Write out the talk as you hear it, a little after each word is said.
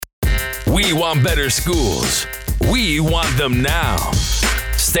We want better schools. We want them now.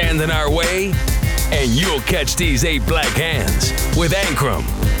 Stand in our way, and you'll catch these 8 black hands with Ankrum,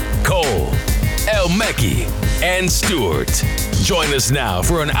 Cole, El Mekki, and Stewart. Join us now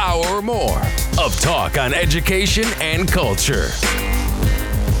for an hour or more of talk on education and culture.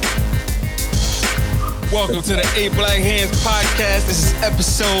 Welcome to the 8 Black Hands podcast. This is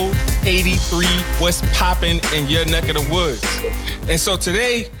episode 83, What's Poppin' in Your Neck of the Woods. And so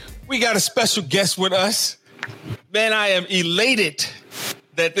today, we got a special guest with us. Man, I am elated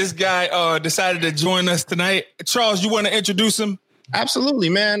that this guy decided to join us tonight. Charles, you want to introduce him? Absolutely,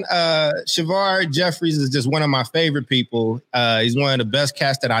 man. Shavar Jeffries is just one of my favorite people. He's one of the best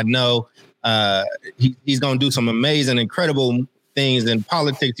cats that I know. He's going to do some amazing, incredible things in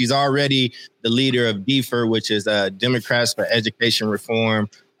politics. He's already the leader of DFER, which is Democrats for Education Reform.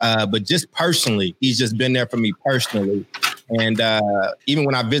 But just personally, he's just been there for me personally. And even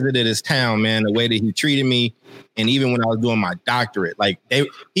when I visited his town, man, the way that he treated me, and even when I was doing my doctorate, like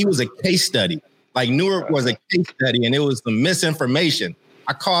he was a case study. Like Newark was a case study, and it was some misinformation.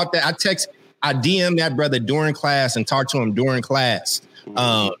 I DM'd that brother during class and talked to him during class.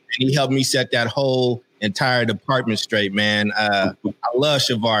 And he helped me set that whole entire department straight, man. I love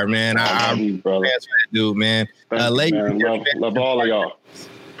Shavar, man. I love you, brother. That's what I do, man. Love all of y'all.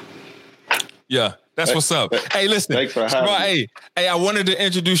 Yeah, that's what's up. Hey, listen. Thanks for having me. Hey, I wanted to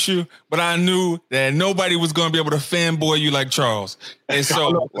introduce you, but I knew that nobody was going to be able to fanboy you like Charles. And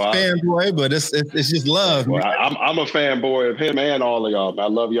so, fanboy, but it's just love. Well, I'm a fanboy of him and all of y'all. Man. I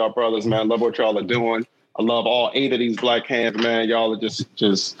love y'all brothers, man. I love what y'all are doing. I love all 8 of these black hands, man. Y'all are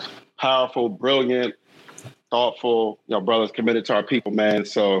just powerful, brilliant, thoughtful, y'all brothers committed to our people, man.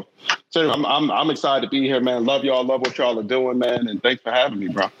 So I'm excited to be here, man. Love y'all, love what y'all are doing, man. And thanks for having me,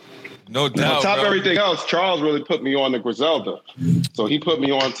 bro. No doubt. On top of everything else, Charles really put me on to Griselda. So he put me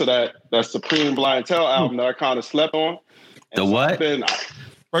on to that Supreme Blind Tell album that I kind of slept on. And the what?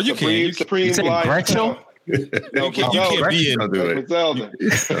 Bro, you can't. Supreme Blind Tell? You can't be in. Don't do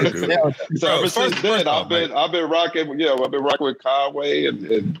it. So ever since then, I've been rocking. I've been rocking with Conway and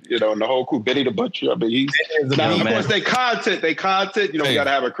the whole crew. Benny the Butcher. I mean, of course they content. We got to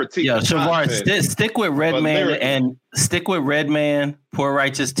have a critique. Yeah, Shavar, stick with Redman and stick with Redman. Poor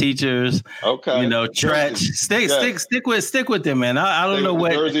Righteous Teachers. Okay. Tretch. Stick with them, man. I don't know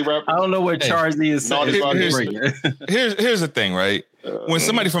what Charzy is saying. Here's the thing, right? When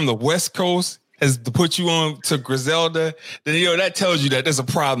somebody from the West Coast has to put you on to Griselda, then that tells you that there's a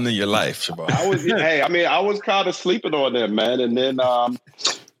problem in your life, Shavar. I was kind of sleeping on them, man. And then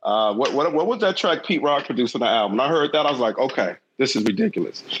what was that track Pete Rock produced on the album? When I heard that, I was like, okay, this is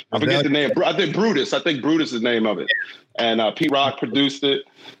ridiculous. I forget the name. I think Brutus is the name of it. And Pete Rock produced it.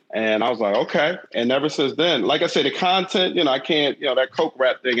 And I was like, okay. And ever since then, like I said, the content, I can't, that Coke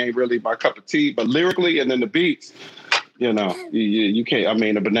rap thing ain't really my cup of tea. But lyrically and then the beats, you can't. I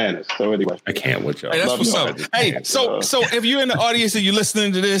mean, the bananas. So anyway, I can't with y'all. Hey, that's what's up. Hey, so if you're in the audience and you're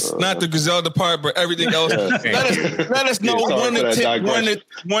listening to this, not the Griselda part, but everything else, let us know 1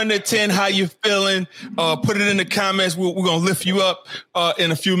 to 10 how you feeling. Put it in the comments. We're gonna lift you up in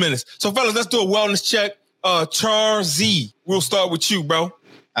a few minutes. So, fellas, let's do a wellness check. Charles Z, we'll start with you, bro.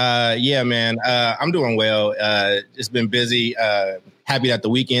 Yeah, man. I'm doing well. It's been busy. Happy that the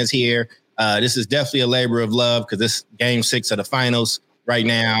weekend's here. This is definitely a labor of love because this game 6 of the finals right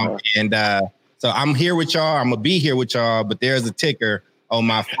now. And so I'm here with y'all. I'm going to be here with y'all, but there's a ticker on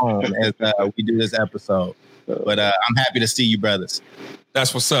my phone as we do this episode. But I'm happy to see you, brothers.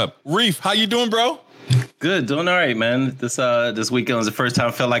 That's what's up. Reef, how you doing, bro? Good, doing all right, man. This weekend was the first time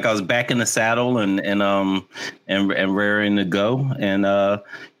I felt like I was back in the saddle and raring to go. And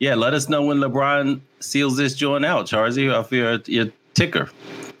let us know when LeBron seals this joint out, Charzy, off your ticker.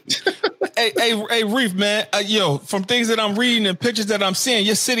 Hey, Reef, man. From things that I'm reading and pictures that I'm seeing,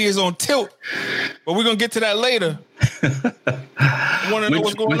 your city is on tilt. But we're gonna get to that later. I want to know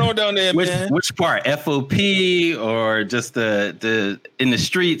what's going on down there, man. Which part? FOP or just the in the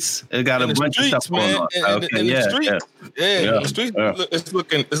streets? It got a bunch of stuff going on. In the streets. In the streets.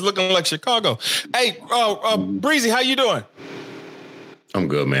 It's looking like Chicago. Hey, Breezy, how you doing? I'm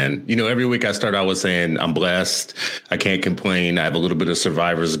good, man. Every week I start out with saying I'm blessed. I can't complain. I have a little bit of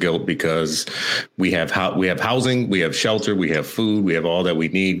survivor's guilt because we have housing, we have shelter, we have food, we have all that we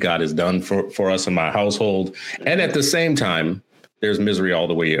need. God has done for us in my household. And at the same time, there's misery all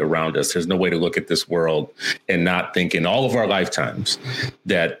the way around us. There's no way to look at this world and not think in all of our lifetimes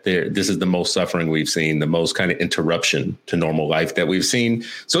that this is the most suffering we've seen, the most kind of interruption to normal life that we've seen.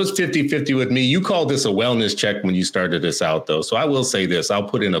 So it's 50-50 with me. You called this a wellness check when you started this out, though. So I will say this. I'll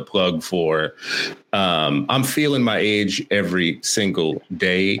put in a plug for I'm feeling my age every single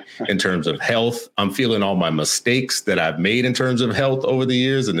day in terms of health. I'm feeling all my mistakes that I've made in terms of health over the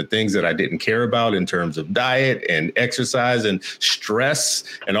years and the things that I didn't care about in terms of diet and exercise and stress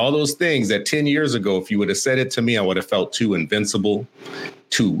and all those things that 10 years ago, if you would have said it to me, I would have felt too invincible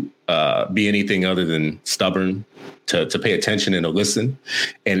to be anything other than stubborn, to pay attention and to listen.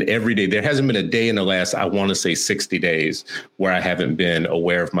 And every day, there hasn't been a day in the last, I want to say 60 days where I haven't been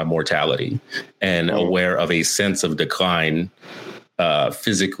aware of my mortality and aware of a sense of decline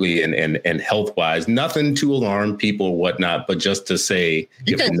physically and health wise. Nothing to alarm people or whatnot, but just to say,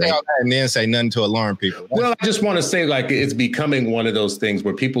 you can't say all that and then say nothing to alarm people. Well, I just want to say, like, it's becoming one of those things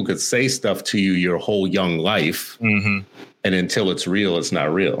where people could say stuff to you your whole young life. Mm-hmm. And until it's real, it's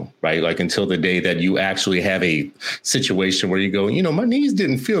not real, right? Like until the day that you actually have a situation where you go, you know, my knees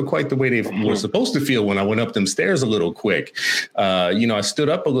didn't feel quite the way they were supposed to feel when I went up them stairs a little quick. You know, I stood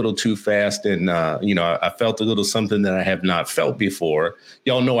up a little too fast and, you know, I felt a little something that I have not felt before.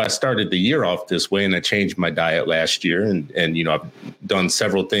 Y'all know I started the year off this way and I changed my diet last year and you know, I've done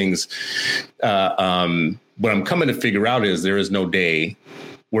several things. What I'm coming to figure out is there is no day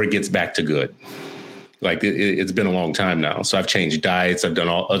where it gets back to good. Like it's been a long time now. So I've changed diets. I've done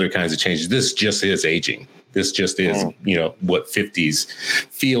all other kinds of changes. This just is aging. This just is, you know, what 50s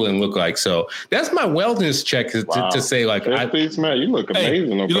feel and look like. So that's my wellness check to say, like, 50s, man, you look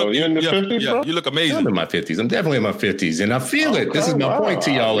amazing. You're in the 50s, bro? You look amazing. I'm in my 50s. I'm definitely in my 50s. And I feel it. This is my point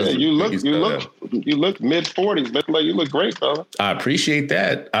to y'all. Yeah, you look mid 40s, but you look great, fella. I appreciate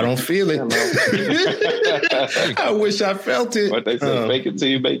that. I don't feel it. I wish I felt it. What they say, fake it till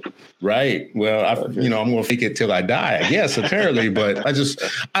you make it. Right. Well, I'm going to fake it till I die, I guess, apparently. But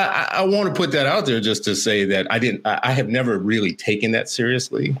I want to put that out there just to say that I have never really taken that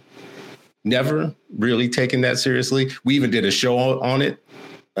seriously. Never really taken that seriously. We even did a show on it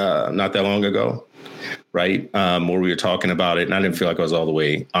not that long ago. Right. Where we were talking about it. And I didn't feel like I was all the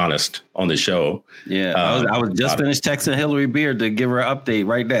way honest on the show. Yeah. I was just finished texting Hillary Beard to give her an update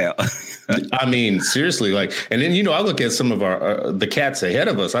right now. I mean, seriously, like, and then, you know, I look at some of the cats ahead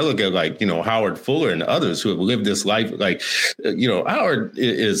of us. I look at, like, you know, Howard Fuller and others who have lived this life. Like, you know, Howard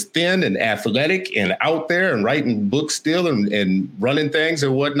is thin and athletic and out there and writing books still and running things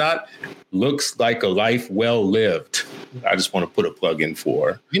and whatnot. Looks like a life well lived. I just want to put a plug in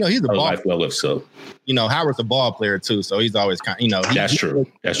for, you know, he's a life well lived. So, you know, Howard's a ball player too, so he's always kind of, you know, that's true.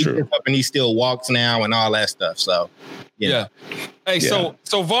 That's true. Gets up and he still walks now and all that stuff. So, yeah. Hey, so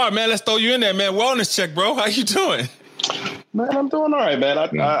Var, man, let's throw you in there, man. Wellness check, bro. How you doing? Man, I'm doing all right, man.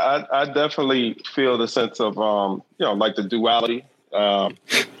 I definitely feel the sense of you know, like the duality.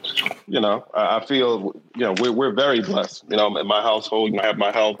 You know, I feel, you know, we're very blessed. You know, in my household, I have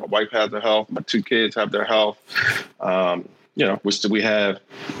my health. My wife has her health. My two kids have their health. You know, we have,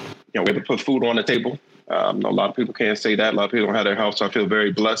 you know, we have to put food on the table. A lot of people can't say that. A lot of people don't have their health. So I feel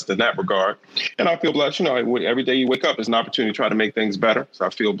very blessed in that regard. And I feel blessed, you know, every day you wake up, it's an opportunity to try to make things better. So I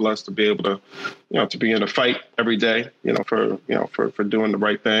feel blessed to be able to, you know, to be in a fight every day, you know, for doing the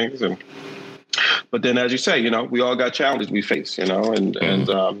right things. But then, as you say, you know, we all got challenges we face, you know, and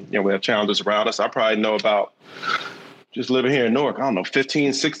you know, we have challenges around us. I probably know about, just living here in Newark, I don't know,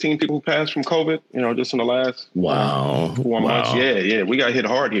 15, 16 people who passed from COVID, you know, just in the last 4 months. Yeah. We got hit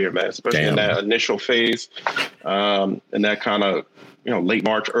hard here, man, especially in that initial phase, and that kind of, you know, late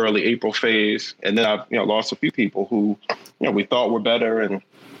March, early April phase. And then I've, you know, lost a few people who, you know, we thought were better and,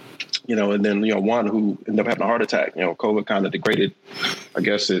 you know, and then, you know, one who ended up having a heart attack. You know, COVID kind of degraded, I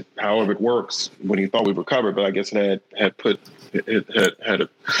guess, however it works when he thought we recovered, but I guess it had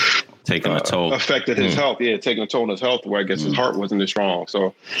taken a toll, affected his health. Yeah, taking a toll on his health, where I guess his heart wasn't as strong.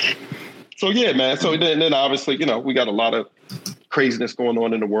 So yeah, man. So then obviously, you know, we got a lot of craziness going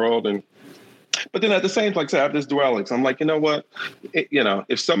on in the world, but then at the same time, like I said, I have this duality. So I'm like, you know what? You know,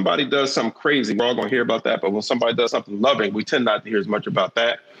 if somebody does something crazy, we're all going to hear about that. But when somebody does something loving, we tend not to hear as much about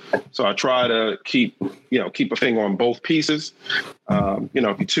that. So I try to keep a finger on both pieces. You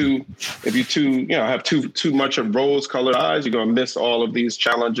know, if you have too much of rose-colored eyes, you're going to miss all of these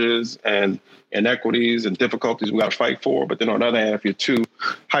challenges and inequities and difficulties we got to fight for. But then on the other hand, if you're too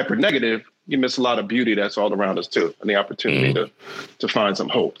hyper negative, you miss a lot of beauty that's all around us too, and the opportunity to find some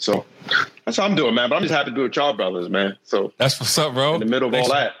hope. So that's how I'm doing, man. But I'm just happy to be with y'all brothers, man. So that's what's up, bro. In the middle of all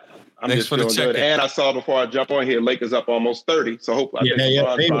that, I'm just feeling good. And I saw before I jump on here, Lakers up almost 30. So hope I think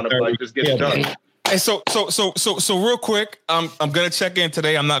LeBron's trying to like just get it done. Hey, so real quick, I'm gonna check in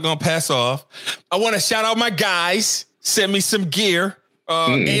today. I'm not gonna pass off. I want to shout out my guys. Sent me some gear.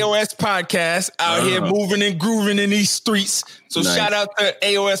 AOS Podcast out here moving and grooving in these streets. So shout out to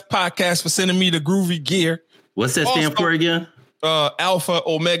AOS Podcast for sending me the groovy gear. What's that stand for again? Alpha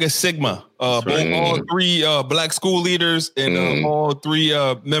Omega Sigma. Both all three black school leaders and all three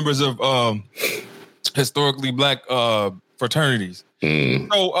members of historically black fraternities.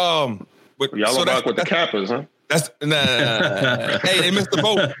 So, but y'all so about with the Kappas, huh? That's nah. Hey, they missed the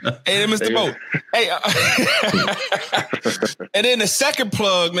boat. Hey, and then the second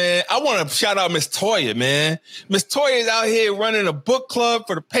plug, man, I want to shout out Miss Toya, man. Miss Toya is out here running a book club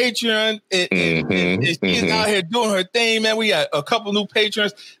for the Patreon. And she's out here doing her thing, man. We got a couple new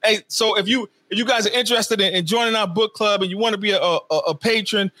patrons. Hey, so if you guys are interested in joining our book club and you want to be a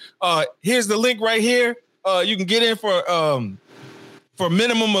patron, here's the link right here. You can get in for a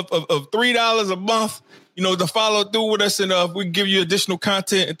minimum of $3 a month. You know, to follow through with us, and we can give you additional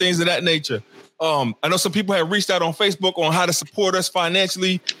content and things of that nature. I know some people have reached out on Facebook on how to support us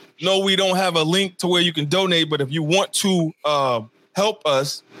financially. No, we don't have a link to where you can donate, but if you want to help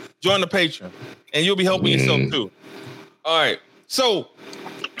us, join the Patreon, and you'll be helping yourself too. All right. So,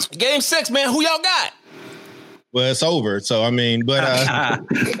 Game 6, man. Who y'all got? Well, it's over. So, I mean, but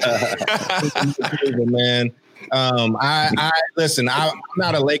man. I listen, I'm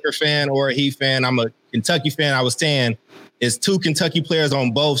not a Laker fan or a Heat fan. I'm a Kentucky fan. I was saying it's two Kentucky players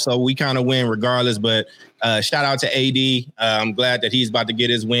on both, so we kind of win regardless. But shout out to AD. I'm glad that he's about to get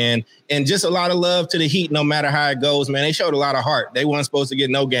his win. And just a lot of love to the Heat, no matter how it goes, man. They showed a lot of heart. They weren't supposed to get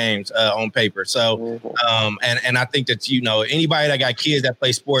no games on paper. So, and I think that, you know, anybody that got kids that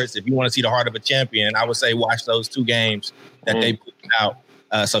play sports, if you want to see the heart of a champion, I would say watch those two games that they put out.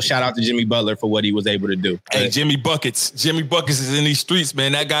 So shout out to Jimmy Butler for what he was able to do. Hey, Jimmy Buckets. Jimmy Buckets is in these streets,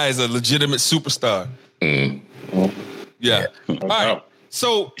 man. That guy is a legitimate superstar. Yeah. All right.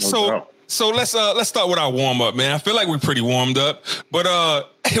 So let's start with our warm up, man. I feel like we're pretty warmed up. But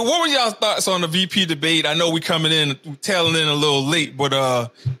what were y'all's thoughts on the VP debate? I know we tailing in a little late, but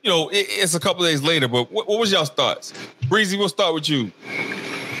you know, it's a couple days later. But what was y'all's thoughts? Breezy, we'll start with you.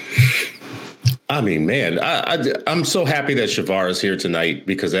 I mean, man, I'm so happy that Shavar is here tonight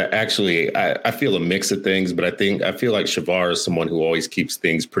because I feel a mix of things, but I feel like Shavar is someone who always keeps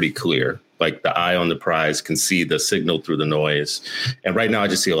things pretty clear. Like the eye on the prize can see the signal through the noise. And right now I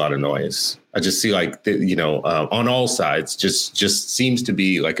just see a lot of noise. I just see like, on all sides, just seems to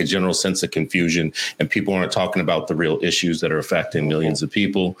be like a general sense of confusion and people aren't talking about the real issues that are affecting millions of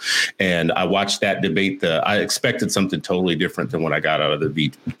people. And I watched that debate. I expected something totally different than what I got out of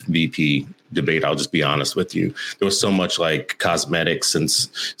the VP debate. I'll just be honest with you. There was so much like cosmetics and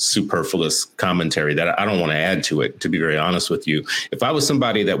superfluous commentary that I don't want to add to it, to be very honest with you. If I was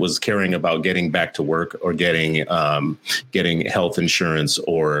somebody that was caring about getting back to work or getting health insurance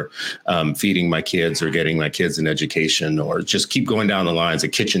or feeding my kids or getting my kids an education or just keep going down the lines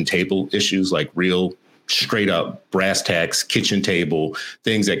of kitchen table issues, like real straight up brass tacks, kitchen table,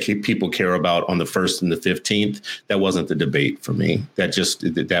 things that people care about on the 1st and the 15th. That wasn't the debate for me.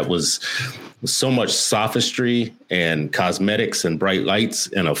 That was so much sophistry and cosmetics and bright lights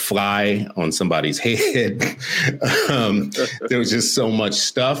and a fly on somebody's head. There was just so much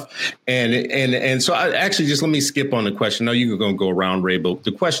stuff. And so I actually just let me skip on the question. No, you're going to go around, Ray, but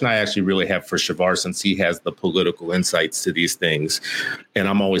the question I actually really have for Shavar, since he has the political insights to these things, and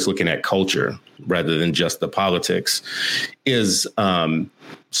I'm always looking at culture rather than just the politics, is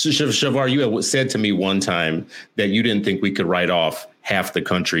Shavar, you had said to me one time that you didn't think we could write off half the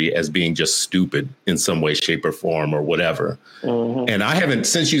country as being just stupid in some way, shape, or form or whatever. Mm-hmm. And I haven't,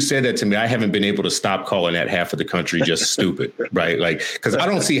 since you said that to me, I haven't been able to stop calling that half of the country just stupid, right? Like, because I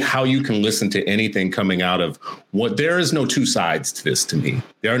don't see how you can listen to anything coming out of what, there is no two sides to this to me.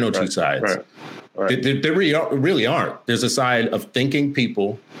 There are no two sides. Right. There really aren't. There's a side of thinking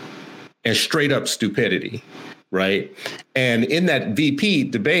people and straight up stupidity. Right. And in that VP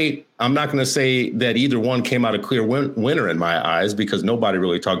debate, I'm not going to say that either one came out a clear winner in my eyes because nobody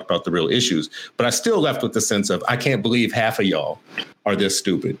really talked about the real issues. But I still left with the sense of I can't believe half of y'all are this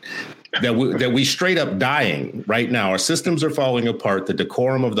stupid, that we straight up dying right now. Our systems are falling apart. The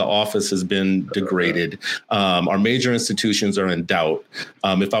decorum of the office has been degraded. Our major institutions are in doubt.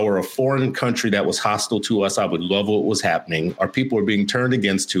 If I were a foreign country that was hostile to us, I would love what was happening. Our people are being turned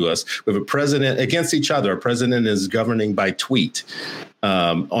against us. We have a president against each other. Our president is governing by tweet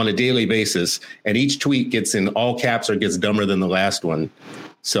on a daily basis. And each tweet gets in all caps or gets dumber than the last one.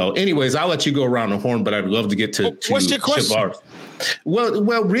 So anyways, I'll let you go around the horn, but I'd love to get to what's your question? Shavar.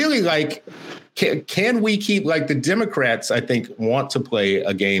 Well, really, like, can we keep, like, the Democrats, I think, want to play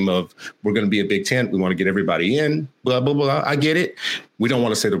a game of we're going to be a big tent. We want to get everybody in, blah, blah, blah. I get it. We don't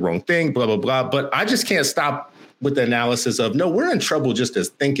want to say the wrong thing, blah, blah, blah. But I just can't stop with the analysis of, no, we're in trouble just as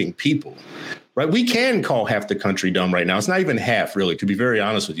thinking people. right? We can call half the country dumb right now. It's not even half, really. To be very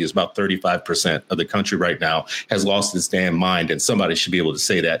honest with you, it's about 35% of the country right now has lost its damn mind, and somebody should be able to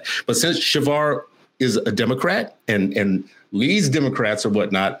say that. But since Shavar is a Democrat and leads Democrats or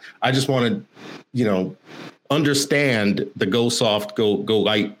whatnot, I just want to, understand the go soft, go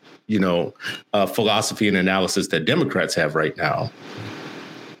light, philosophy and analysis that Democrats have right now.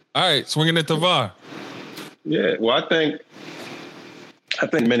 All right, swinging it to VAR. Yeah, well, I think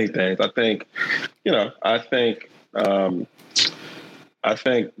many things. I think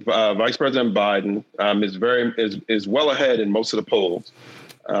Vice President Biden is well ahead in most of the polls.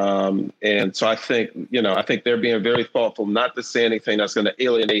 And so I think they're being very thoughtful not to say anything that's going to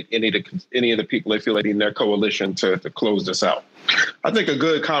alienate any of the people they feel like in their coalition to close this out. I think a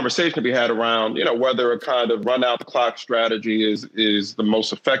good conversation to be had around, whether a kind of run out the clock strategy is the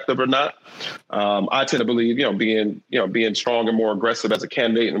most effective or not. I tend to believe, being strong and more aggressive as a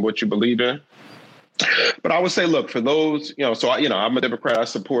candidate in what you believe in. But I would say, look, for those, I'm a Democrat. I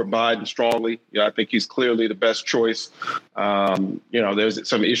support Biden strongly. I think he's clearly the best choice. There's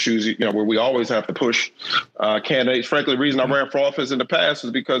some issues, where we always have to push candidates. Frankly, the reason I ran for office in the past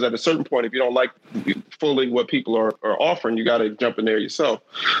is because at a certain point, if you don't like fully what people are offering, you got to jump in there yourself.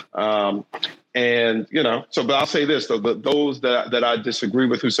 But I'll say this, though, those that I disagree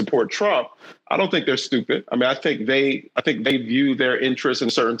with who support Trump, I don't think they're stupid. I mean, I think they view their interests in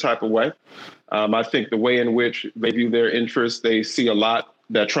a certain type of way. I think the way in which they view their interests, they see a lot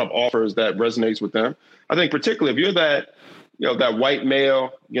that Trump offers that resonates with them. I think particularly if you're that white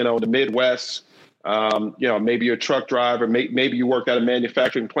male, the Midwest, maybe you're a truck driver, maybe you work at a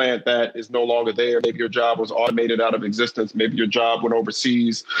manufacturing plant that is no longer there. Maybe your job was automated out of existence. Maybe your job went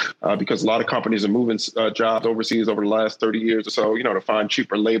overseas because a lot of companies are moving jobs overseas over the last 30 years or so, to find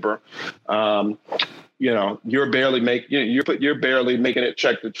cheaper labor. You're barely making it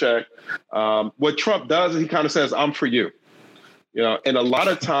check to check. What Trump does is he kind of says, I'm for you. And a lot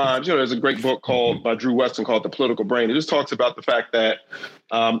of times, there's a great book by Drew Weston called The Political Brain. It just talks about the fact that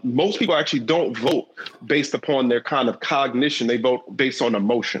most people actually don't vote based upon their kind of cognition. They vote based on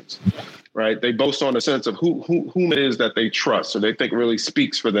emotions, right? They boast on a sense of whom it is that they trust or they think really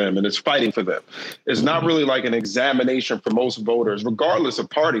speaks for them and is fighting for them. It's not really like an examination for most voters, regardless of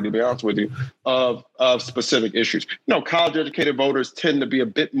party, to be honest with you, of specific issues. College-educated voters tend to be a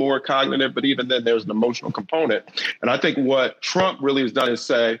bit more cognitive, but even then there's an emotional component. And I think what Trump really has done is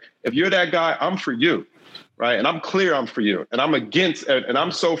say, if you're that guy, I'm for you. Right. And I'm clear I'm for you and I'm against and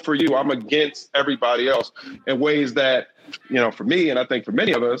I'm so for you. I'm against everybody else in ways that, for me, and I think for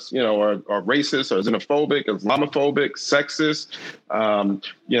many of us, are racist or xenophobic, Islamophobic, sexist,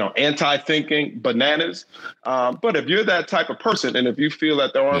 anti-thinking, bananas. But if you're that type of person and if you feel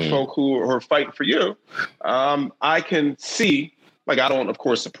that there are folk who are fighting for you, I can see, I don't, of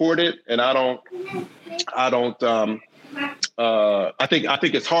course, support it. And I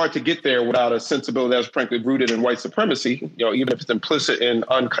think it's hard to get there without a sensibility that's frankly rooted in white supremacy, even if it's implicit and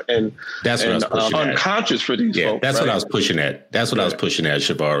unconscious for these folks. That's right? What I was pushing at. That's what I was pushing at,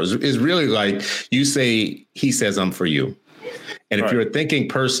 Shavar. It's really like you say, he says, I'm for you. And if you're a thinking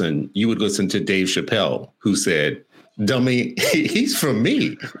person, you would listen to Dave Chappelle, who said, dummy, he's for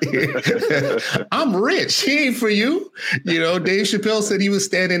me. I'm rich. He ain't for you. Dave Chappelle said he was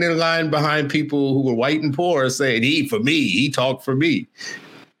standing in line behind people who were white and poor saying, he for me. He talked for me.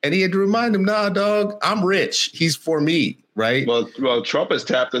 And he had to remind him, nah, dog, I'm rich. He's for me. Right. Well, Trump has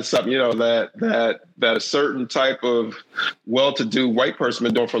tapped into something, that a certain type of well-to-do white person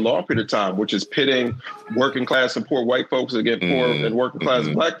been doing for a long period of time, which is pitting working class and poor white folks against poor and working class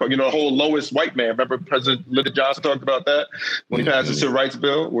black folks. The whole lowest white man. Remember President Lyndon Johnson talked about that when he passed the Civil Rights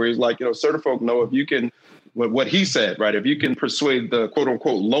Bill, where he's like, certain folk know if you can. What he said, right? If you can persuade the quote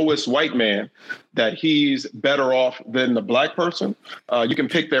unquote lowest white man that he's better off than the black person, you can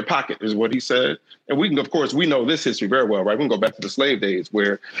pick their pocket, is what he said. And we can, of course, we know this history very well, right? We can go back to the slave days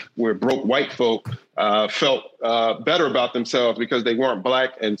where broke white folk felt better about themselves because they weren't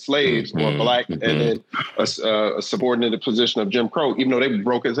black and slaves were black and in a subordinated position of Jim Crow, even though they were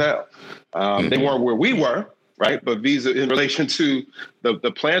broke as hell. They weren't where we were. Right. But in relation to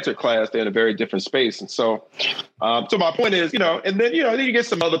the planter class, they're in a very different space. And so my point is, and then you get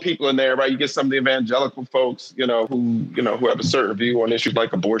some other people in there. Right. You get some of the evangelical folks, who have a certain view on issues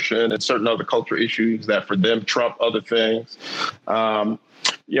like abortion and certain other cultural issues that for them trump other things.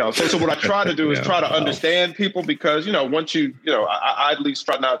 So what I try to do is try to understand people, because, once I at least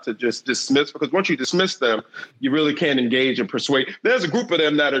try not to just dismiss, because once you dismiss them, you really can't engage and persuade. There's a group of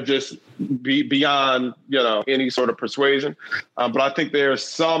them that are just beyond, any sort of persuasion. But I think there's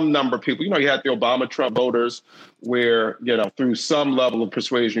some number of people, you had the Obama Trump voters where, through some level of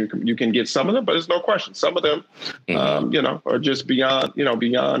persuasion, you can get some of them, but there's no question. Some of them, are just beyond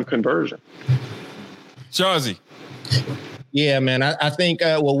conversion. Sharzy. Yeah, man. I think,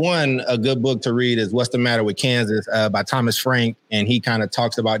 one, a good book to read is What's the Matter with Kansas by Thomas Frank. And he kind of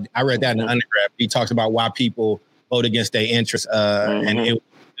talks about, I read that in the undergrad. He talks about why people vote against their interests. And it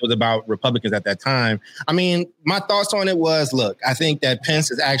was about Republicans at that time. I mean, my thoughts on it was, look, I think that Pence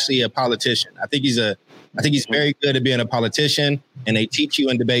is actually a politician. I think he's very good at being a politician, and they teach you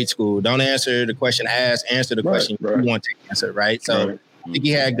in debate school. Don't answer the question asked, answer the question you want to answer, right? So I think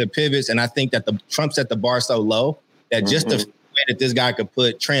he had good pivots, and I think that Trump set the bar so low that just the way that this guy could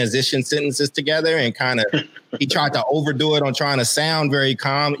put transition sentences together and kind of, he tried to overdo it on trying to sound very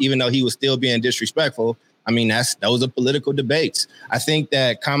calm, even though he was still being disrespectful. I mean, those are political debates. I think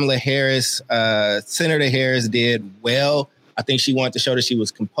that Kamala Harris, Senator Harris, did well. I think she wanted to show that she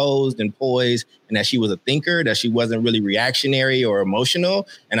was composed and poised and that she was a thinker, that she wasn't really reactionary or emotional.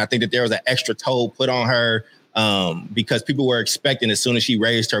 And I think that there was an extra toll put on her because people were expecting as soon as she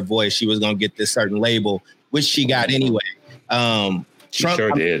raised her voice, she was going to get this certain label, which she got anyway. Trump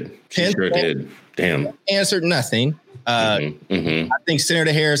sure did. She sure did. Damn. Answered nothing. I think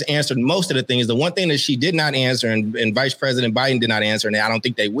Senator Harris answered most of the things. The one thing that she did not answer, and Vice President Biden did not answer, and I don't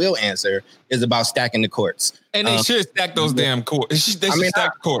think they will answer, is about stacking the courts. And they should stack those damn courts. They should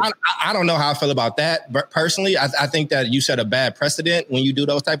stack the courts. I don't know how I feel about that, but personally, I think that you set a bad precedent when you do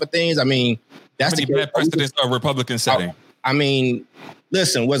those type of things. I mean, that's the bad precedents a Republican setting. I mean,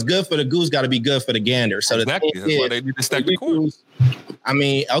 listen, what's good for the goose got to be good for the gander. So exactly. That's why they need to stack the courts. I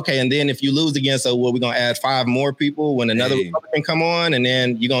mean, okay, and then if you lose again, so we're going to add 5 more people when another Republican come on, and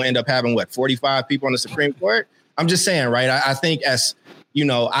then you're going to end up having, 45 people on the Supreme Court? I'm just saying, right? I think as,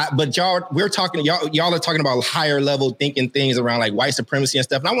 but y'all are talking about higher level thinking things around like white supremacy and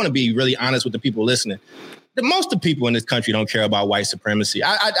stuff. And I want to be really honest with the people listening. Most of the people in this country don't care about white supremacy.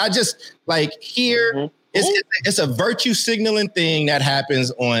 I just like here, it's a virtue signaling thing that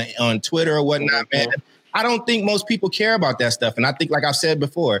happens on Twitter or whatnot, man. I don't think most people care about that stuff. And I think, like I've said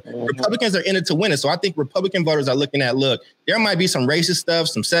before, Republicans are in it to win it. So I think Republican voters are looking at, look, there might be some racist stuff,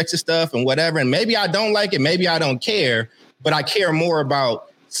 some sexist stuff and whatever. And maybe I don't like it. Maybe I don't care. But I care more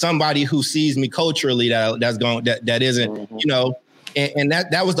about somebody who sees me culturally that isn't, and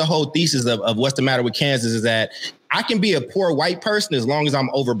that was the whole thesis of What's the Matter with Kansas, is that I can be a poor white person as long as I'm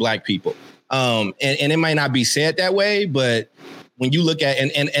over black people. And it might not be said that way, but when you look at,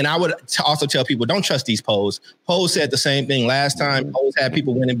 and I would also tell people, don't trust these polls. Polls said the same thing last time. Polls had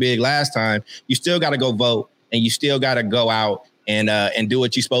people winning big last time. You still got to go vote, and you still got to go out and do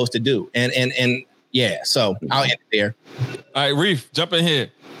what you're supposed to do. And yeah, so I'll end it there. All right, Reef, jump in here.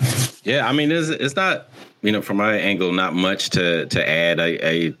 Yeah, I mean, it's not, from my angle, not much to add.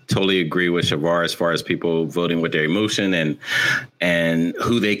 I totally agree with Shavar as far as people voting with their emotion and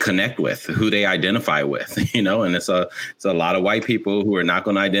who they connect with, who they identify with, and it's a lot of white people who are not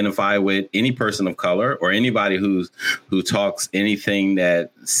going to identify with any person of color or anybody who talks anything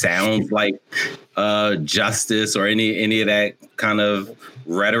that sounds like justice or any of that kind of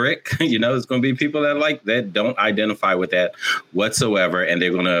rhetoric. It's going to be people that don't identify with that whatsoever, and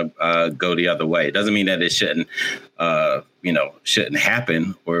they're going to go the other way. It doesn't mean that it shouldn't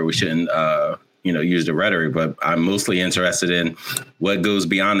happen, or we shouldn't use the rhetoric, but I'm mostly interested in what goes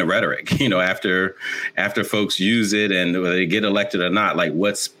beyond the rhetoric. After folks use it and whether they get elected or not, like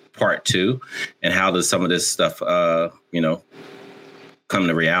what's part 2 and how does some of this stuff come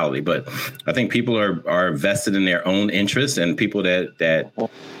to reality. But I think people are vested in their own interests, and people that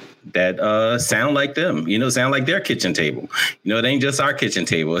sound like them, sound like their kitchen table. It ain't just our kitchen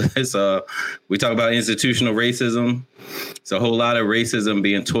table. It's we talk about institutional racism. It's a whole lot of racism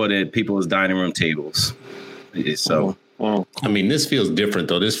being taught at people's dining room tables. So, I mean, this feels different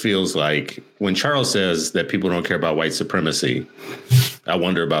though. This feels like when Charles says that people don't care about white supremacy, I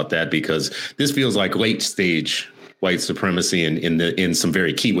wonder about that, because this feels like late stage white supremacy in some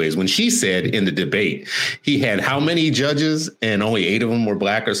very key ways. When she said in the debate, he had how many judges and only 8 of them were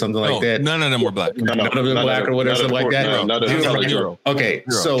black or something like that? None of them were black. None of them black or whatever, something like that? Zero. Okay,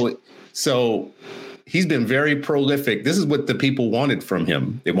 so He's been very prolific. This is what the people wanted from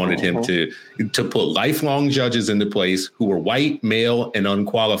him. They wanted him to put lifelong judges into place who were white, male, and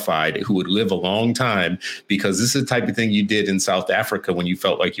unqualified, who would live a long time, because this is the type of thing you did in South Africa when you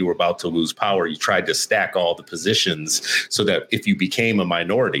felt like you were about to lose power. You tried to stack all the positions so that if you became a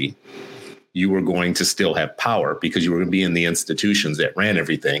minority, you were going to still have power because you were going to be in the institutions that ran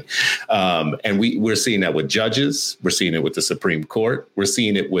everything. And we're seeing that with judges. We're seeing it with the Supreme Court. We're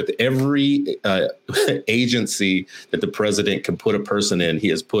seeing it with every agency that the president can put a person in. He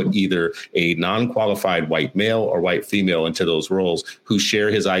has put either a non-qualified white male or white female into those roles who share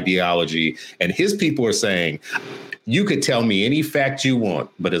his ideology. And his people are saying, you could tell me any fact you want,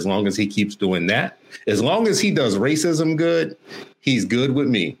 but as long as he keeps doing that, as long as he does racism good, he's good with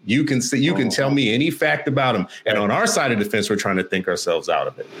me. You can tell me any fact about him. And on our side of the fence, we're trying to think ourselves out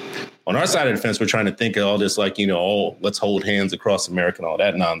of it. On our side of the fence, we're trying to think of all this like, let's hold hands across America and all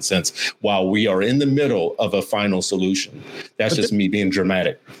that nonsense while we are in the middle of a final solution. That's just me being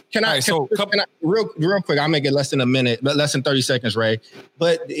dramatic. Real quick, I'll make it less than a minute, but less than 30 seconds, Ray.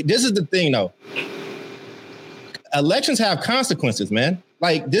 But this is the thing, though. Elections have consequences, man.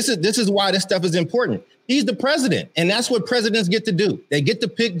 Like this is why this stuff is important. He's the president, and that's what presidents get to do. They get to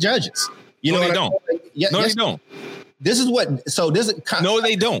pick judges. They don't. They don't. This is what. So this. No,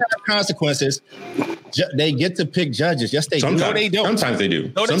 they don't. Consequences. They get to pick judges. Yes, they do. No, they don't. Sometimes they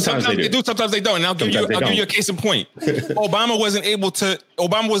do. No, sometimes they do. Sometimes they don't. And I'll give you a case in point. Obama wasn't able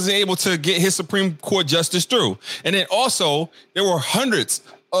to get his Supreme Court justice through, and then also there were hundreds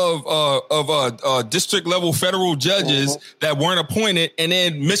of district level federal judges that weren't appointed, and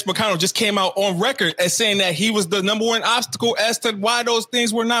then Mitch McConnell just came out on record as saying that he was the number one obstacle as to why those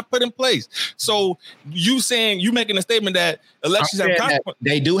things were not put in place. So you making a statement that elections have consequences.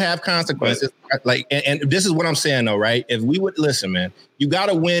 They do have consequences. Like, and this is what I'm saying though, right? If we would listen, man, you got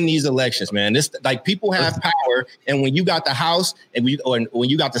to win these elections, man. This like people have power, and when you got the House and when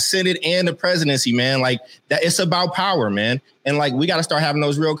you got the Senate and the presidency, man, like that, it's about power, man. And like we got to start having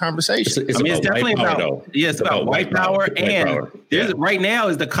those real conversations. It's definitely about white power, and there's right now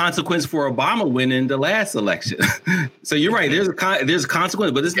is the consequence for Obama winning the last election. So you're right. There's a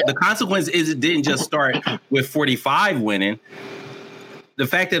consequence, but the consequence didn't just start with 45 winning. The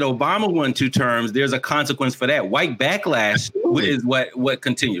fact that Obama won 2 terms, there's a consequence for that. White backlash is what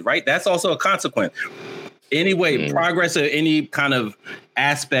continues, right? That's also a consequence. Anyway, progress of any kind of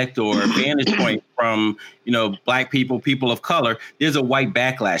aspect or vantage point from, Black people of color, there's a white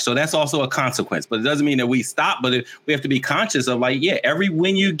backlash. So that's also a consequence. But it doesn't mean that we stop, but we have to be conscious of every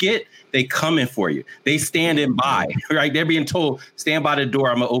win you get, they coming for you. They standing by, right? They're being told, stand by the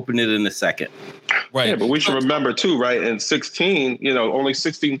door. I'm going to open it in a second. Right. Yeah, but we should remember too, right? In 16, only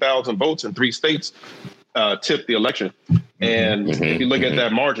 16,000 votes in 3 states tipped the election. And if you look at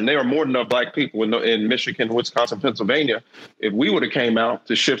that margin, there are more than enough Black people in Michigan, Wisconsin, Pennsylvania, if we would have came out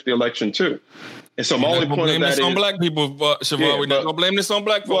to shift the election too. And so my only point of that is on Black people, Shavar. We're not gonna blame this on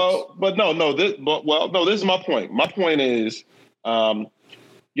Black folks. This is my point. My point is,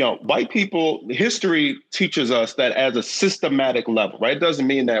 white people, history teaches us that as a systematic level, right? It doesn't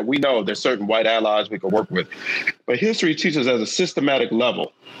mean that we know there's certain white allies we can work with, but history teaches as a systematic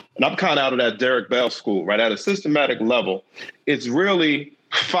level. And I'm kind of out of that Derek Bell school, right? At a systematic level, it's really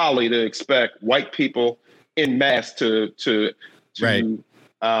folly to expect white people in mass to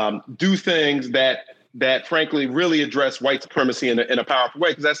do things that frankly really address white supremacy in a powerful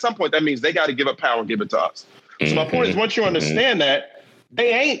way. Because at some point that means they got to give up power and give it to us. So my point is, once you understand that,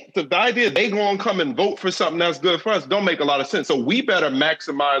 they ain't the idea they gonna come and vote for something that's good for us don't make a lot of sense. So we better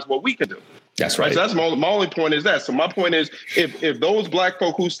maximize what we can do. That's right. So that's my only point is that. So my point is, if those Black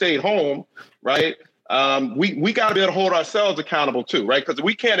folk who stayed home, right, we got to be able to hold ourselves accountable too, right? Because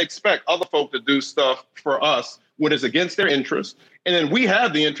we can't expect other folk to do stuff for us when it's against their interests. And then we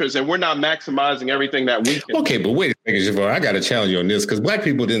have the interest and we're not maximizing everything that we can. Okay, but wait a second, Shavar, I got to challenge you on this because Black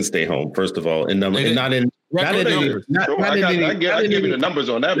people didn't stay home, first of all, in number, and not in numbers. I give you the numbers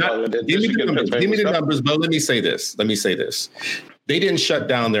on that. Give me the numbers, but let me say this. They didn't shut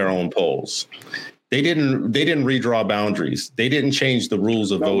down their own polls. They didn't redraw boundaries. They didn't change the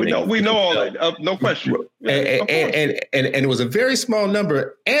rules of voting. We know all that. No question. And it was a very small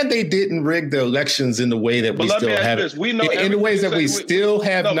number. And they didn't rig the elections in the way that we still have it. We know in the ways that we still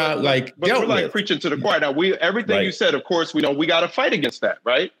have not but dealt we're like with. Preaching to the choir. Now everything you said, of course, we know we got to fight against that,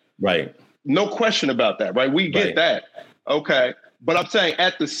 right? Right. No question about that, right? We get that. Okay. But I'm saying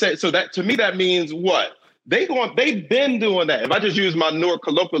so that to me that means what? They've been doing that. If I just use my Newark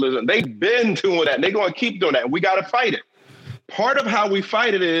colloquialism, they've been doing that. And they're going to keep doing that. And we got to fight it. Part of how we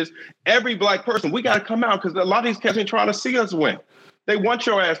fight it is every Black person, we got to come out because a lot of these cats ain't trying to see us win. They want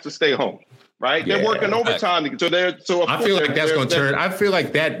your ass to stay home. right? They're working overtime. So I feel like that's going to turn. I feel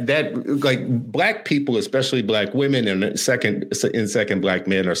like that like black people, especially black women and second black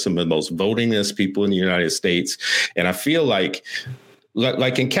men, are some of the most votingest people in the United States. And I feel like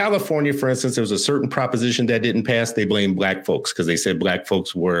in California, for instance, there was a certain proposition that didn't pass. They blamed black folks because they said black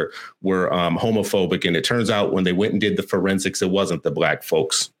folks were homophobic. And it turns out when they went and did the forensics, it wasn't the black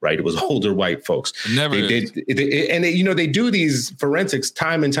folks, right? It was older white folks. They do these forensics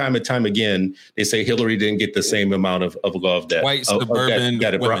time and time again. They say Hillary didn't get the same amount of love that white suburban women.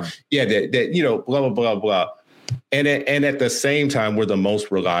 Blah, blah, blah, blah. And at the same time, we're the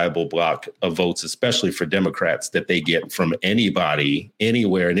most reliable block of votes, especially for Democrats, that they get from anybody,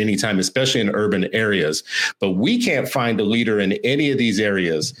 anywhere, at any time, especially in urban areas. But we can't find a leader in any of these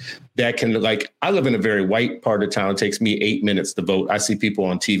areas that can, like, I live in a very white part of town. It takes me 8 minutes to vote. I see people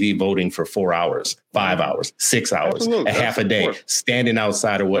on TV voting for 4 hours, 5 hours, 6 hours, half a day, standing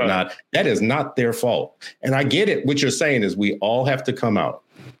outside or whatnot. Right. That is not their fault. And I get it. What you're saying is we all have to come out.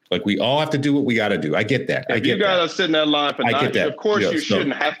 Like, we all have to do what we got to do. I get that. If you got to sit in that line for 9 years, of course you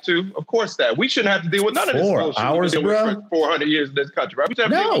shouldn't have to. Of course that. We shouldn't have to deal with none of this bullshit. 4 hours, bro? 400 years in this country, right? We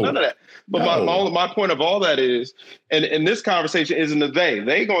shouldn't have to deal with none of that. But my point of all that is, and this conversation isn't the they.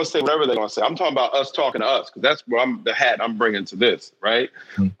 They going to say whatever they're going to say. I'm talking about us talking to us, because that's where the hat I'm bringing to this, right?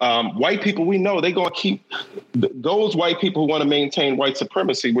 White people, we know they're going to keep those white people who want to maintain white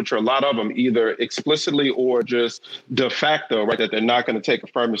supremacy, which are a lot of them either explicitly or just de facto, right? That they're not going to take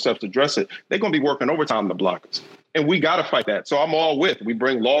affirmative steps to address it. They're going to be working overtime to block us. And we got to fight that. So I'm all with. We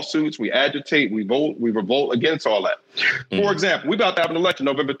bring lawsuits, we agitate, we vote, we revolt against all that. For example, we're about to have an election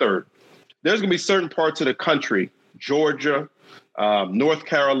November 3rd. There's going to be certain parts of the country, Georgia, North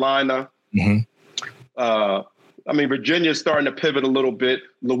Carolina. Virginia's starting to pivot a little bit.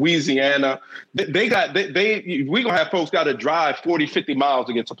 Louisiana, we're going to have folks got to drive 40, 50 miles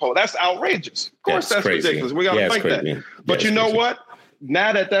to get to poll. That's outrageous. Of course, that's ridiculous. We got to fight that. But you know what?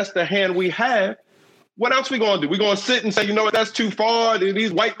 Now that's the hand we have, what else we going to do? We're going to sit and say, you know what, that's too far.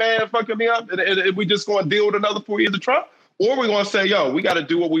 These white men fucking me up. And we just going to deal with another 4 years of Trump? Or we're going to say, yo, we got to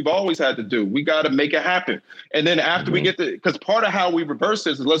do what we've always had to do. We got to make it happen. And then after we get because part of how we reverse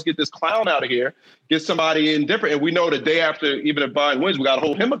this is let's get this clown out of here, get somebody indifferent. And we know the day after, even if Biden wins, we got to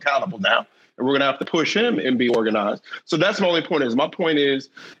hold him accountable now. And we're going to have to push him and be organized. So that's my only point. My point is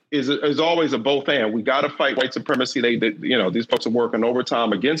always a both and. We got to fight white supremacy. These folks are working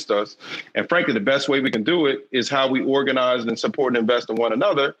overtime against us. And frankly, the best way we can do it is how we organize and support and invest in one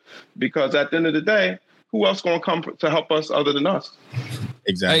another. Because at the end of the day, who else going to come to help us other than us?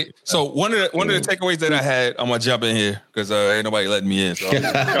 Exactly. Hey, so one of the takeaways that I had, I'm gonna jump in here because ain't nobody letting me in. So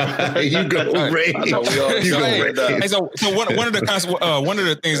you go, Ray. So one of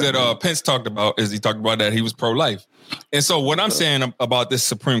the things that Pence talked about is he talked about that he was pro-life. And so what I'm saying about this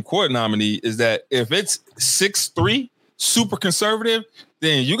Supreme Court nominee is that if it's 6-3, super conservative,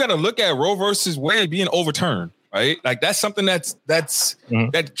 then you got to look at Roe versus Wade being overturned. Right, like that's something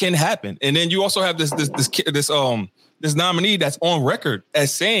that can happen, and then you also have this nominee that's on record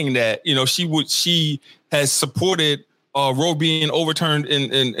as saying that she has supported Roe being overturned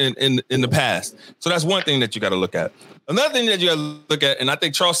in the past. So that's one thing that you got to look at. Another thing that you got to look at, and I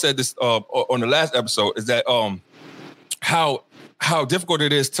think Charles said this on the last episode, is that how difficult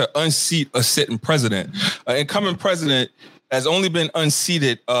it is to unseat a sitting president. Incumbent president has only been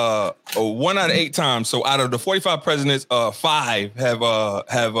unseated 1 out of 8 times. So out of the 45 presidents, 5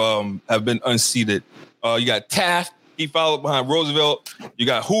 have been unseated. You got Taft, he followed behind Roosevelt. You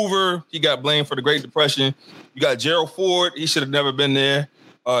got Hoover, he got blamed for the Great Depression. You got Gerald Ford, he should have never been there.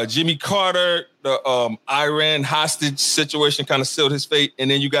 Jimmy Carter, the Iran hostage situation kind of sealed his fate.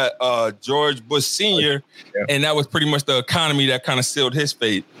 And then you got George Bush Sr., and that was pretty much the economy that kind of sealed his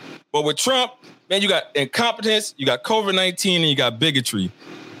fate. But with Trump, man, you got incompetence, you got COVID-19, and you got bigotry.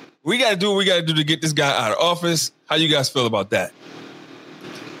 We got to do what we got to do to get this guy out of office. How you guys feel about that?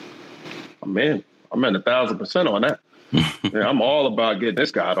 I'm in 1,000% on that. Yeah, I'm all about getting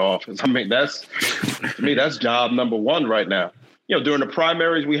this guy out of office. I mean, to me, that's job number one right now. During the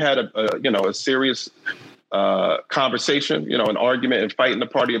primaries, we had a serious conversation, an argument and fight in the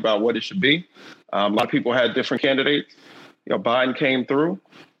party about what it should be. A lot of people had different candidates. Biden came through.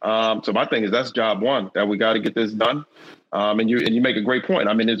 So my thing is that's job one, that we got to get this done. And you make a great point.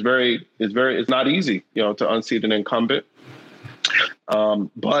 I mean, it's not easy, to unseat an incumbent.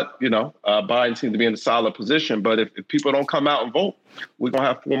 But Biden seems to be in a solid position. But if people don't come out and vote, we're going to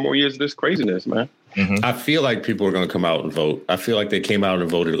have 4 more years of this craziness, man. Mm-hmm. I feel like people are going to come out and vote. I feel like they came out and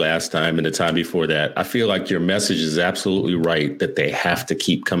voted last time and the time before that. I feel like your message is absolutely right, that they have to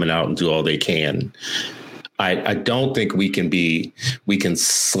keep coming out and do all they can. I don't think we can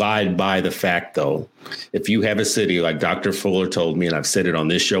slide by the fact, though, if you have a city like Dr. Fuller told me, and I've said it on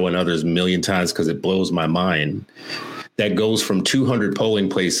this show and others a million times because it blows my mind, that goes from 200 polling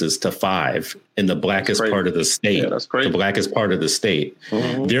places to 5 in the blackest part of the state. Yeah, that's crazy. The blackest part of the state.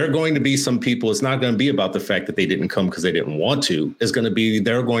 Mm-hmm. There are going to be some people, it's not going to be about the fact that they didn't come because they didn't want to.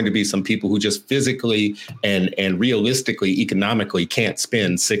 There are going to be some people who just physically and realistically, economically can't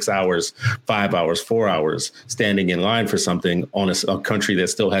spend 6 hours, 5 hours, 4 hours standing in line for something on a country that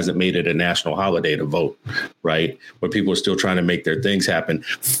still hasn't made it a national holiday to vote, right? Where people are still trying to make their things happen.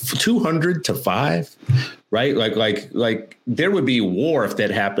 200 to 5, right? Like there would be war if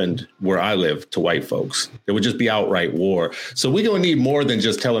that happened where I live to white folks. There would just be outright war. So we're going to need more than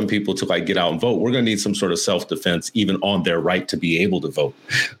just telling people to like get out and vote. We're going to need some sort of self-defense, even on their right to be able to vote.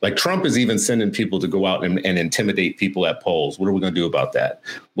 Like Trump is even sending people to go out and intimidate people at polls. What are we going to do about that?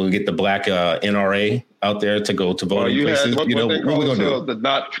 We'll get the black NRA out there to go to voting places. What they call themselves, the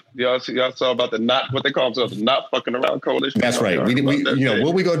not. Y'all saw about the not. What they call themselves, the not fucking around coalition. That's right. What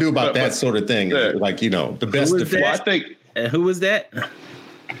are we going to do about that sort of thing? Yeah. Like the best defense. I think. Who was that?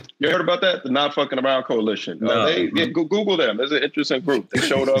 You heard about that? The Not Fucking Around Coalition. No. Google them. There's an interesting group. They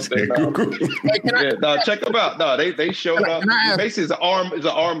showed up. Check them out. No, they showed up. Basically, it's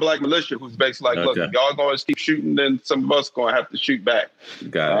an armed black militia who's basically like, look, if y'all going to keep shooting, then some of us going to have to shoot back.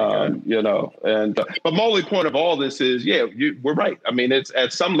 Got it. But my only point of all this is, we're right. I mean, it's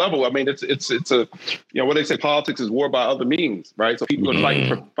at some level. I mean, it's a, what they say, politics is war by other means, right? So people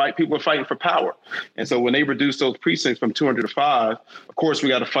are people are fighting for power, and so when they reduce those precincts from 200 to 5, of course we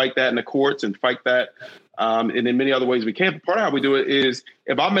got to fight that in the courts and fight that and in many other ways we can. But part of how we do it is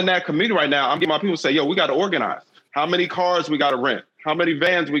if I'm in that community right now, I'm getting my people to say, we got to organize. How many cars we got to rent? How many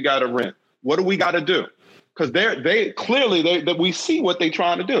vans we got to rent? What do we got to do? Because they clearly we see what they're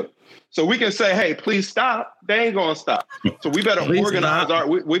trying to do. So we can say, hey, please stop. They ain't going to stop. So we better organize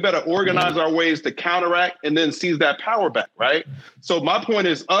our ways to counteract and then seize that power back, right? So my point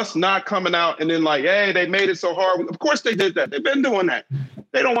is us not coming out and then like, hey, they made it so hard. Of course they did that. They've been doing that.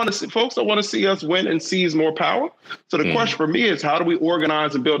 They don't want to see, folks don't want to see us win and seize more power. So the question for me is how do we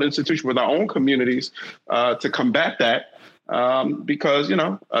organize and build institutions with our own communities to combat that? Because,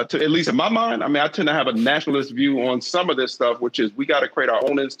 at least in my mind, I mean, I tend to have a nationalist view on some of this stuff, which is we got to create our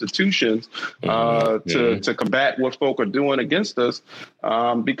own institutions to combat what folk are doing against us.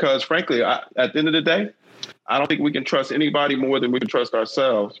 Because, frankly, at the end of the day, I don't think we can trust anybody more than we can trust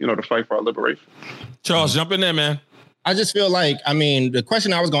ourselves, to fight for our liberation. Charles, jump in there, man. I just feel like, the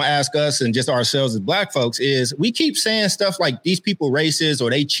question I was going to ask us and just ourselves as black folks is we keep saying stuff like these people racist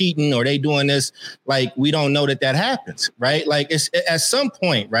or they cheating or they doing this. Like, we don't know that happens, right? Like it's at some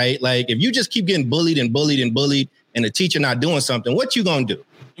point, right? Like if you just keep getting bullied and the teacher not doing something, what you going to do?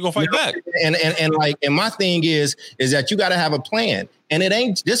 You're going to fight back. And my thing is that you got to have a plan. And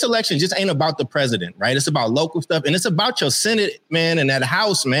this election just ain't about the president, right? It's about local stuff. And it's about your Senate, man, and that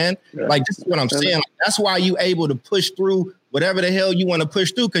House, man. Yeah. Like, this is what I'm saying. Like, that's why you able to push through whatever the hell you want to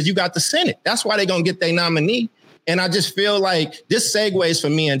push through, because you got the Senate. That's why they're going to get their nominee. And I just feel like this segues for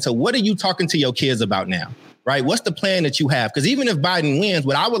me into what are you talking to your kids about now? Right? What's the plan that you have? Because even if Biden wins,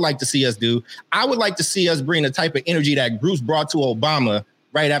 what I would like to see us do, I would like to see us bring the type of energy that Bruce brought to Obama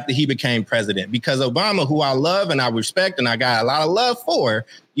right after he became president, because Obama, who I love and I respect and I got a lot of love for,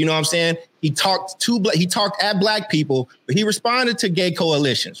 you know what I'm saying? He talked at black people, but he responded to gay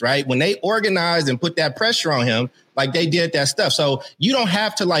coalitions, right? When they organized and put that pressure on him, like they did that stuff. So you don't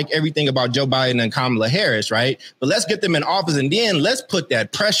have to like everything about Joe Biden and Kamala Harris, right? But let's get them in office and then let's put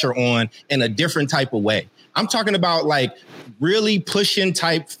that pressure on in a different type of way. I'm talking about like really pushing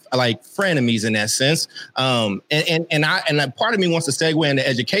type like frenemies in that sense. And part of me wants to segue into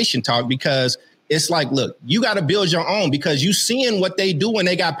education talk, because it's like, look, you got to build your own, because you seeing what they do when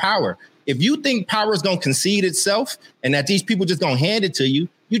they got power. If you think power is going to concede itself and that these people just going to hand it to you,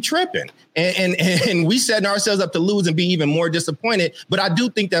 you tripping. And we setting ourselves up to lose and be even more disappointed. But I do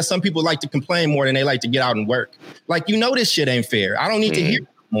think that some people like to complain more than they like to get out and work. Like, this shit ain't fair. I don't need to hear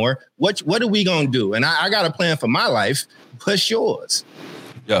more. What are we going to do? And I got a plan for my life. Push yours.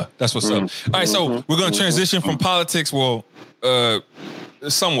 Yeah, that's what's up. All right, so we're going to transition from politics,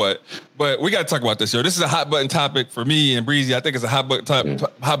 somewhat, but we got to talk about this, yo. This is a hot button topic for me and Breezy. I think it's a hot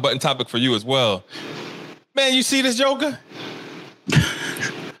button topic for you as well. Man, you see this Joker?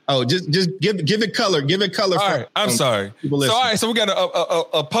 Oh, just give it color. Give it color. All right, I'm sorry. So we got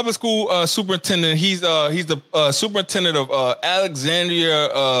a public school superintendent. He's the superintendent of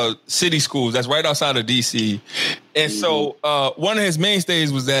Alexandria City Schools. That's right outside of DC. And so one of his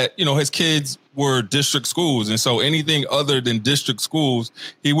mainstays was that his kids were district schools. And so anything other than district schools,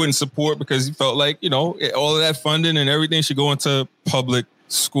 he wouldn't support because he felt like, all of that funding and everything should go into public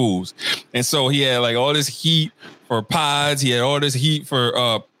schools. And so he had like all this heat for pods. He had all this heat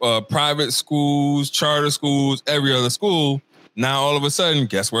for private schools, charter schools, every other school. Now, all of a sudden,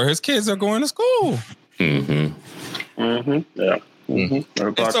 guess where his kids are going to school? Mm-hmm. Mm-hmm. Yeah. Mm-hmm.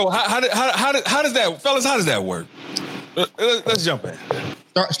 And so how does that, fellas, how does that work? Let's jump in.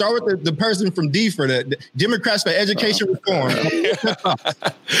 Start with the person from D for the Democrats for Education Reform.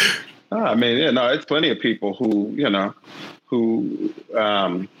 I mean, it's plenty of people who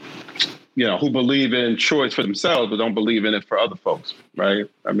believe in choice for themselves, but don't believe in it for other folks, right?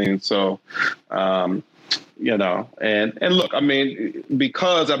 I mean, so, and look, I mean,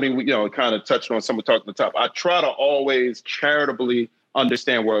 because, we kind of touched on someone talking at the top. I try to always charitably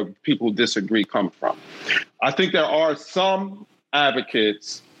understand where people disagree come from. I think there are some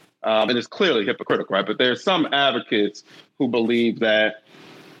advocates, and it's clearly hypocritical, right? But there are some advocates who believe that,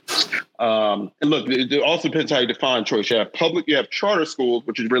 and look, it also depends how you define choice. You have charter schools,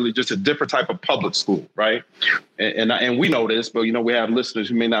 which is really just a different type of public school, right? And we know this, but we have listeners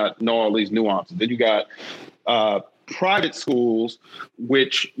who may not know all these nuances. Then you got private schools,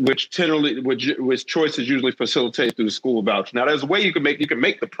 which choice is usually facilitated through the school voucher. Now, there's a way you can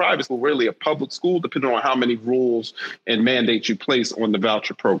make the private school really a public school, depending on how many rules and mandates you place on the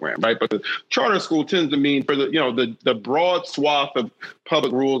voucher program, right? But the charter school tends to mean for the broad swath of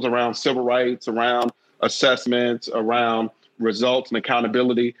public rules around civil rights, around assessments, around results and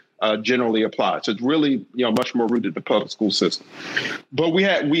accountability. Generally applies. So it's really, much more rooted in the public school system. But we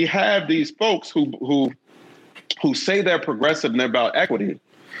have these folks who say they're progressive and they're about equity,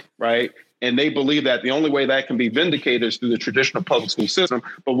 right? And they believe that the only way that can be vindicated is through the traditional public school system.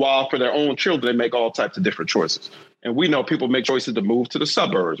 But while for their own children, they make all types of different choices. And we know people make choices to move to the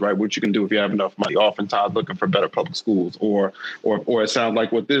suburbs, right? Which you can do if you have enough money, oftentimes looking for better public schools, or it sounds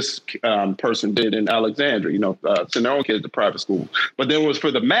like what this person did in Alexandria, send their own kids to private schools. But then it was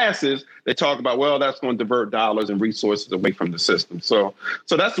for the masses, they talk about, well, that's going to divert dollars and resources away from the system. So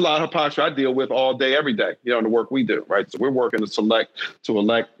that's a lot of hypocrisy I deal with all day, every day, in the work we do, right? So we're working to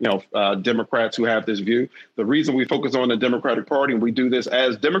elect, Democrats who have this view. The reason we focus on the Democratic Party and we do this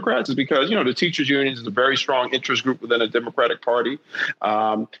as Democrats is because, the teachers union is a very strong interest group within a Democratic Party.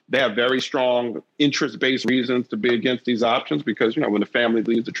 They have very strong interest-based reasons to be against these options because, when the family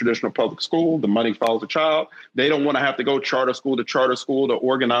leaves the traditional public school, the money follows the child. They don't want to have to go charter school to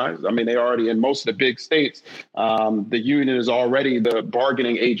organize. I mean, they already, in most of the big states, the union is already the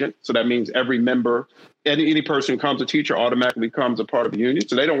bargaining agent. So that means every member, any person who becomes a teacher automatically becomes a part of the union.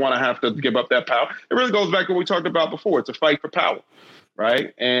 So they don't want to have to give up that power. It really goes back to what we talked about before. It's a fight for power,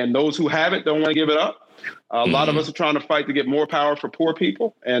 right? And those who have it don't want to give it up. A lot of us are trying to fight to get more power for poor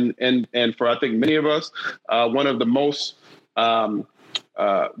people. And for, I think, many of us, one of the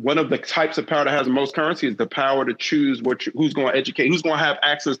types of power that has the most currency is the power to choose who's going to educate, who's going to have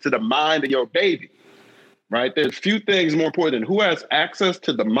access to the mind of your baby, right? There's few things more important than who has access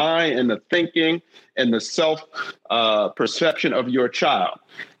to the mind and the thinking and the self-perception of your child.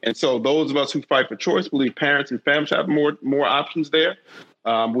 And so those of us who fight for choice believe parents and families have more options there.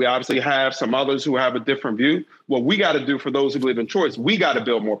 We obviously have some others who have a different view. What we got to do for those who believe in choice, we got to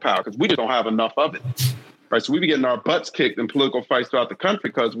build more power because we just don't have enough of it. Right. So we be getting our butts kicked in political fights throughout the country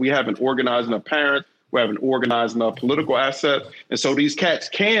because we haven't organized enough parents. We haven't organized enough political assets. And so these cats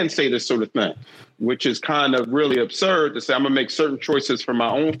can say this sort of thing, which is kind of really absurd to say, I'm going to make certain choices for my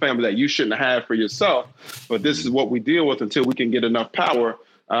own family that you shouldn't have for yourself. But this is what we deal with until we can get enough power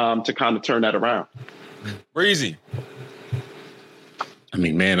to kind of turn that around. Breezy. I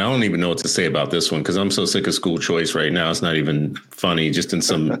mean, man, I don't even know what to say about this one because I'm so sick of school choice right now. It's not even funny, just in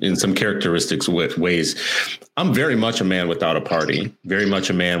some characteristics ways. I'm very much a man without a party, very much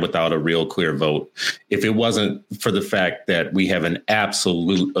a man without a real clear vote. If it wasn't for the fact that we have an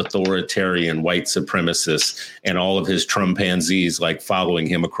absolute authoritarian white supremacist and all of his Trumpanzees like following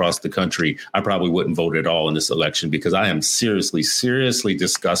him across the country, I probably wouldn't vote at all in this election because I am seriously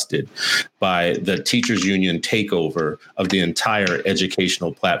disgusted by the teachers union takeover of the entire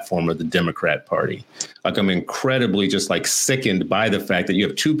educational platform of the Democrat Party. Like, I'm incredibly just like sickened by the fact that you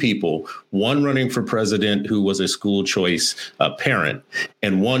have two people, one running for president who was a school choice parent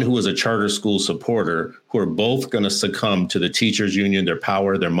and one who was a charter school supporter, who are both going to succumb to the teachers union, their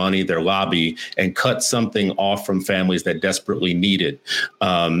power, their money, their lobby, and cut something off from families that desperately need it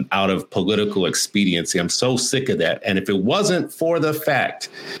out of political expediency. I'm so sick of that. And if it wasn't for the fact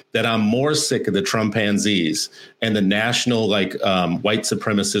that I'm more sick of the Trumpanzees and the national white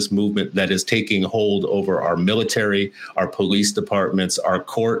supremacist movement that is taking hold over our military, our police departments, our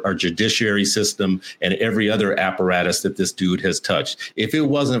court, our judiciary system, and every other apparatus that this dude has touched. If it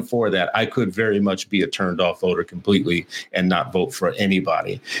wasn't for that, I could very much be a turned off voter completely and not vote for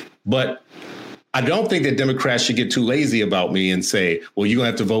anybody. But I don't think that Democrats should get too lazy about me and say, well, you're going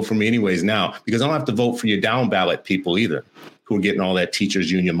to have to vote for me anyways now, because I don't have to vote for your down ballot people either, who are getting all that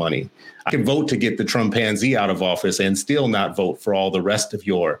teachers union money. I can vote to get the Trumpanzee out of office and still not vote for all the rest of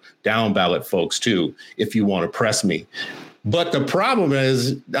your down ballot folks, too, if you want to press me. But the problem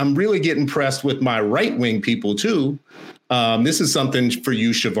is I'm really getting pressed with my right wing people, too. This is something for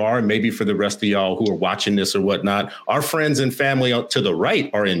you, Shavar, and maybe for the rest of y'all who are watching this or whatnot. Our friends and family to the right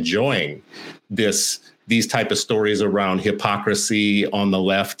are enjoying these type of stories around hypocrisy on the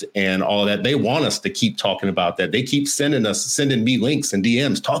left and all that. They want us to keep talking about that. They keep sending me links and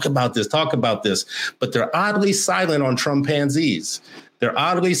DMs. Talk about this. But they're oddly silent on Trumpanzees. They're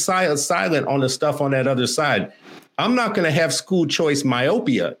oddly silent on the stuff on that other side. I'm not going to have school choice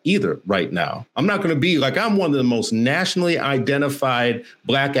myopia either right now. I'm not going to be like, I'm one of the most nationally identified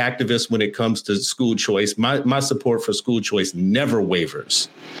Black activists when it comes to school choice. My support for school choice never wavers.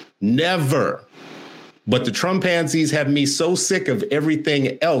 Never. But the Trumpanzees have me so sick of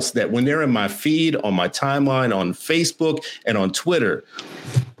everything else that when they're in my feed, on my timeline, on Facebook and on Twitter,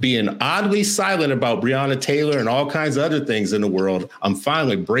 being oddly silent about Breonna Taylor and all kinds of other things in the world, I'm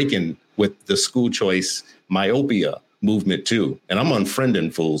finally breaking with the school choice myopia movement too. And I'm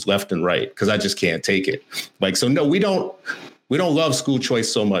unfriending fools left and right because I just can't take it. No, we don't love school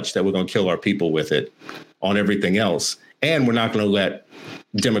choice so much that we're going to kill our people with it on everything else. And we're not going to let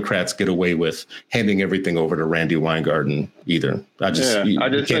Democrats get away with handing everything over to Randy Weingarten either. I just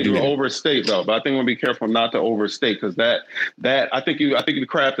think you overstate though, but I think we'll be careful not to overstate because that I think you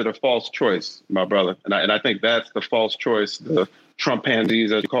crafted a false choice, my brother, and I think that's the false choice. The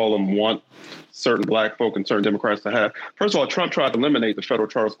Trumpanzees, as you call them, want certain Black folk and certain Democrats to have. First of all, Trump tried to eliminate the federal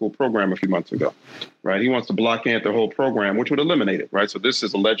charter school program a few months ago, right? He wants to blockade the whole program, which would eliminate it, right? So this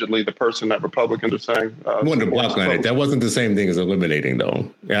is allegedly the person that Republicans are saying. He wanted to blockade it. That wasn't the same thing as eliminating,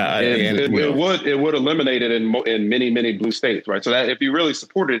 though. Yeah, it would eliminate it in many blue states, right? So that if you really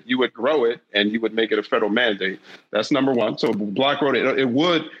supported it, you would grow it and you would make it a federal mandate. That's number one. So block road it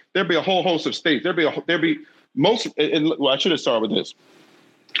would. There'd be a whole host of states. There'd be most. Well, I should have started with this.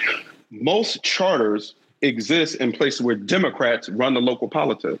 Most charters exist in places where Democrats run the local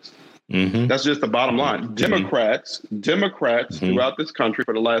politics. Mm-hmm. That's just the bottom line. Mm-hmm. Democrats mm-hmm. throughout this country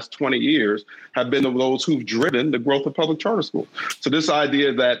for the last 20 years have been those who've driven the growth of public charter schools. So this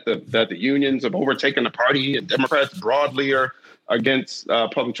idea that the unions have overtaken the party and Democrats broadly are against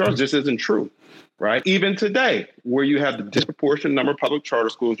public charters just isn't true. Right. Even today, where you have the disproportionate number of public charter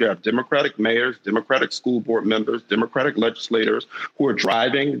schools, you have Democratic mayors, Democratic school board members, Democratic legislators who are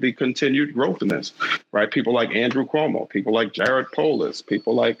driving the continued growth in this. Right. People like Andrew Cuomo, people like Jared Polis,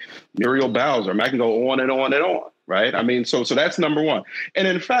 people like Muriel Bowser. I can go on and on and on. Right. I mean, so that's number one. And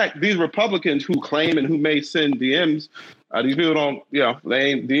in fact, these Republicans who claim and who may send DMs, these people don't, they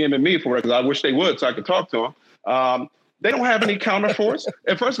ain't DMing me for it because I wish they would so I could talk to them. They don't have any counterforce.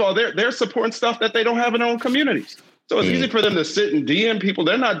 And first of all, they're supporting stuff that they don't have in their own communities. So it's easy for them to sit and DM people.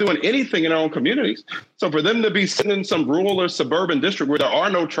 They're not doing anything in their own communities. So for them to be sitting in some rural or suburban district where there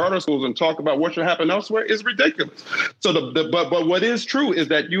are no charter schools and talk about what should happen elsewhere is ridiculous. So but what is true is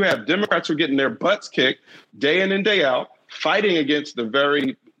that you have Democrats who are getting their butts kicked day in and day out, fighting against the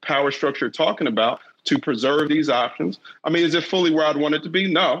very power structure you're talking about to preserve these options. I mean, is it fully where I'd want it to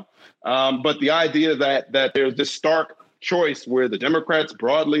be? No. But the idea that there's this stark choice where the Democrats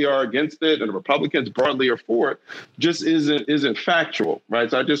broadly are against it and the Republicans broadly are for it just isn't factual, right?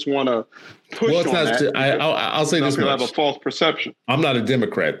 So I just want to push on that. I'll say this much. Have a false perception. I'm not a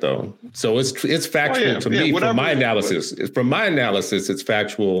Democrat though, so it's factual to me. From my analysis, it's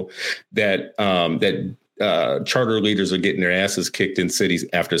factual that charter leaders are getting their asses kicked in cities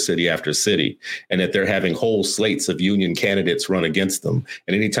after city after city, and that they're having whole slates of union candidates run against them.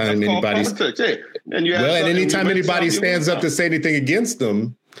 And anytime anybody stands up to say anything against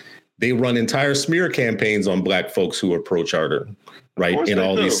them, they run entire smear campaigns on Black folks who are pro-charter. Right, in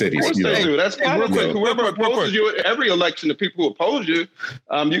all these cities. That's politics. Whoever opposes you at every election, the people who oppose you,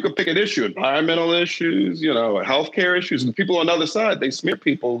 you can pick an issue, environmental issues, healthcare issues. And people on the other side, they smear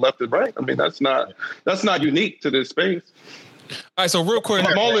people left and right. I mean, that's not unique to this space. All right, so real quick,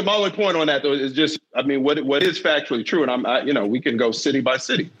 my only point on that though is just, I mean, what is factually true, and we can go city by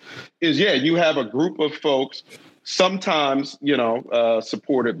city, is you have a group of folks sometimes,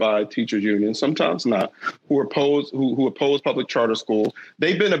 supported by teachers unions, sometimes not, who oppose public charter schools.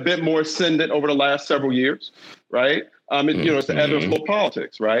 They've been a bit more ascendant over the last several years, right? It's the ebb and flow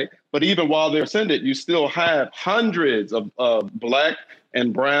politics, right? But even while they're ascendant, you still have hundreds of Black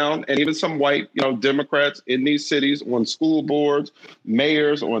and brown and even some white, Democrats in these cities on school boards,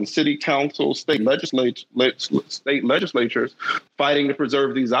 mayors, on city councils, state legislatures fighting to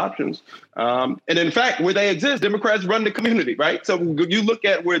preserve these options. And in fact, where they exist, Democrats run the community, right? So you look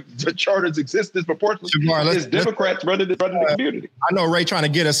at where the charters exist disproportionately, is Democrats running the community. I know Ray trying to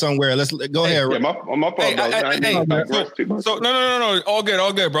get us somewhere. Let's go ahead. Ray. My fault, bro. So no. All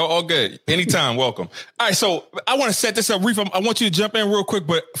good, bro. All good. Anytime. Welcome. All right. So I want to set this up, Reef. I want you to jump in real quick,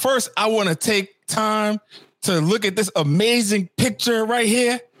 but first I want to take time to look at this amazing picture right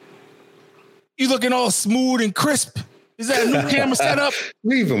here. You looking all smooth and crisp. Is that a new camera setup?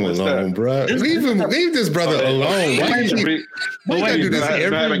 Leave him alone, bro. Leave this brother alone. Why you do this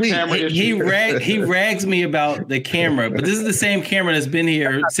every week? He rags me about the camera, but this is the same camera that's been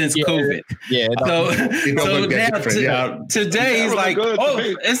here since COVID. Yeah. So now today he's like,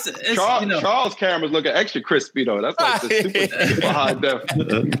 it's Charles' cameras looking extra crispy though. That's like the super high def.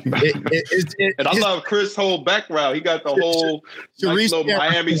 And I love Chris' whole background. He got the whole little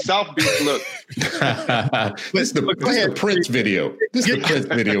Miami South Beach look. This is the Prince video. This is the Prince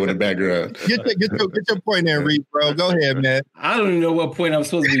video in the background. Get your point there, Reed, bro. Go ahead, man. I don't even know what point I'm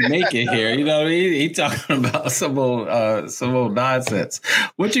supposed to be making here. You know, he talking about some old nonsense.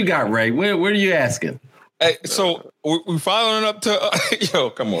 What you got, Ray? What are you asking? Hey, so we following up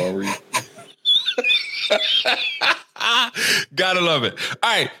to come on, Reed. Gotta love it.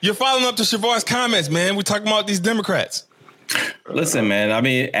 All right, you're following up to Shavar's comments, man. We're talking about these Democrats. Listen, man. I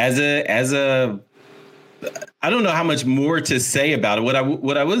mean, as a I don't know how much more to say about it. What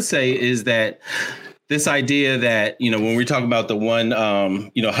I would say is that this idea that, when we're talking about the one,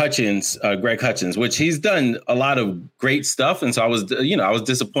 Hutchins, Greg Hutchins, which he's done a lot of great stuff. And so I was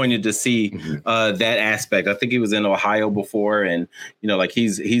disappointed to see that aspect. I think he was in Ohio before, and,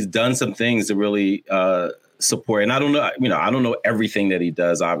 he's done some things to really support. And I don't know everything that he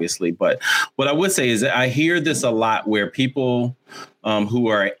does, obviously. But what I would say is that I hear this a lot where people who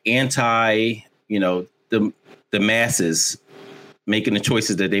are anti, the masses making the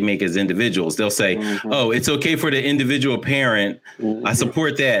choices that they make as individuals. They'll say, oh, it's okay for the individual parent. I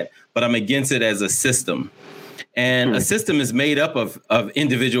support that, but I'm against it as a system. And a system is made up of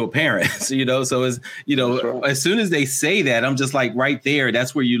individual parents, so as soon as they say that, I'm just like right there,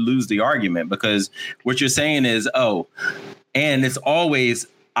 that's where you lose the argument, because what you're saying is, and it's always,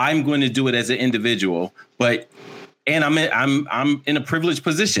 I'm going to do it as an individual, and I'm in a privileged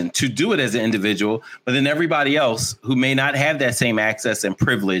position to do it as an individual, but then everybody else who may not have that same access and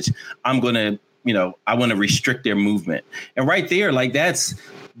privilege, I'm going to, I want to restrict their movement. And right there, like that's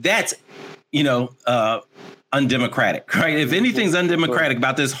undemocratic, right? If anything's undemocratic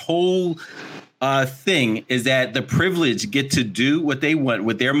about this whole thing is that the privileged get to do what they want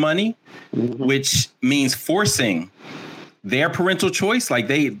with their money, which means forcing their parental choice. Like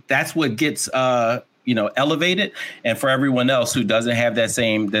that's what gets elevated. And for everyone else who doesn't have that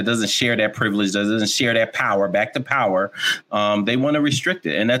doesn't share that privilege, doesn't share that power, back to power, they want to restrict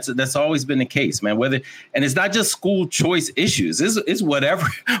it. And that's always been the case, man. And it's not just school choice issues. It's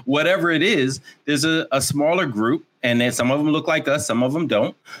whatever it is. There's a smaller group, and then some of them look like us, some of them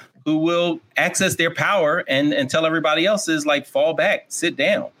don't, who will access their power and tell everybody else is like, fall back, sit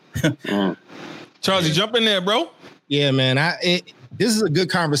down. Charles, you jump in there, bro. Yeah, man. This is a good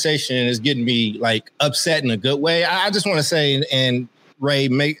conversation, and it's getting me like upset in a good way. I just want to say, and Ray,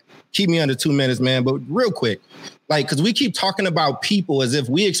 keep me under 2 minutes, man. But real quick, because we keep talking about people as if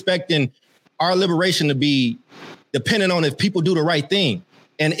we expecting our liberation to be dependent on if people do the right thing.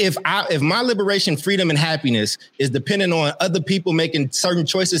 And if my liberation, freedom, and happiness is dependent on other people making certain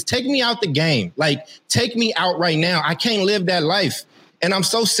choices, take me out the game. Take me out right now. I can't live that life. And I'm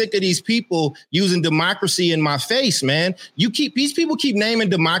so sick of these people using democracy in my face, man. These people keep naming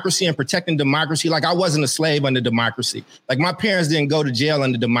democracy and protecting democracy like I wasn't a slave under democracy. Like my parents didn't go to jail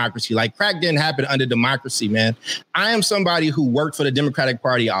under democracy. Like crack didn't happen under democracy, man. I am somebody who worked for the Democratic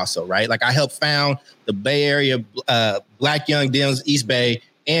Party also, right? Like I helped found the Bay Area Black Young Dems, East Bay,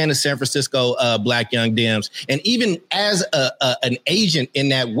 and the San Francisco Black Young Dems. And even as an agent in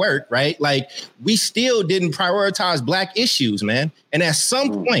that work, right? Like we still didn't prioritize Black issues, man. And at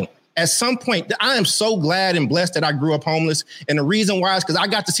some point, I am so glad and blessed that I grew up homeless. And the reason why is because I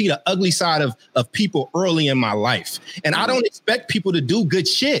got to see the ugly side of people early in my life. And I don't expect people to do good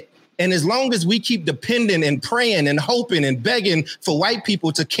shit. And as long as we keep depending and praying and hoping and begging for white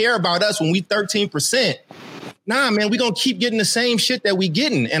people to care about us when we 13%, Nah, man, we're gonna keep getting the same shit that we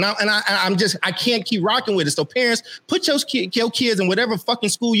getting. And I can't keep rocking with it. So parents, put your kids in whatever fucking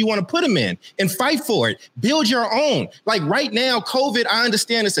school you want to put them in and fight for it. Build your own. Like right now, COVID, I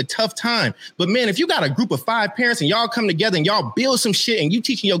understand it's a tough time. But man, if you got a group of 5 parents and y'all come together and y'all build some shit and you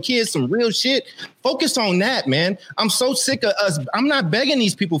teaching your kids some real shit, focus on that, man. I'm so sick of us. I'm not begging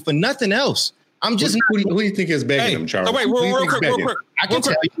these people for nothing else. I'm just. Who do you think is begging them, Charles? Oh, wait, real quick. I can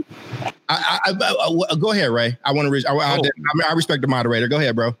tell you. Go ahead, Ray. I want to. I respect the moderator. Go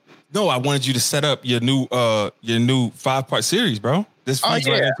ahead, bro. No, I wanted you to set up your new 5-part series, bro. This feeds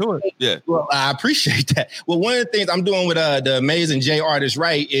right into it. Yeah. Well, I appreciate that. Well, one of the things I'm doing with the amazing J Artist,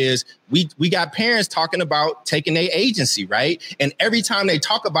 right, is we got parents talking about taking their agency, right? And every time they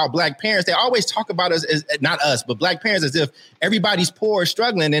talk about Black parents, they always talk about us as not us, but Black parents as if everybody's poor or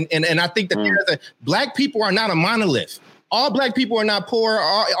struggling. And I think that Black people are not a monolith. All Black people are not poor.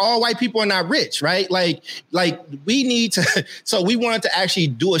 All white people are not rich, right? Like we need to. So we wanted to actually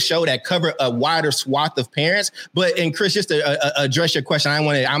do a show that covered a wider swath of parents. And Chris, just to address your question,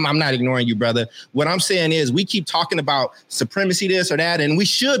 I'm not ignoring you, brother. What I'm saying is we keep talking about supremacy, this or that, and we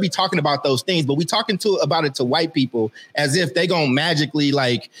should be talking about those things. But we talking about it to white people as if they gonna magically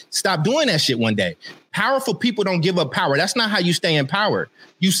like stop doing that shit one day. Powerful people don't give up power. That's not how you stay in power.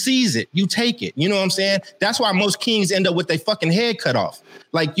 You seize it. You take it. You know what I'm saying? That's why most kings end up with their fucking head cut off.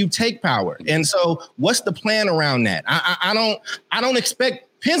 Like you take power. And so what's the plan around that? I don't expect.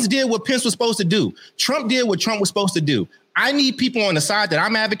 Pence did what Pence was supposed to do. Trump did what Trump was supposed to do. I need people on the side that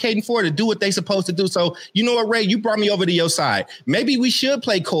I'm advocating for to do what they're supposed to do. So, you know what, Ray, you brought me over to your side. Maybe we should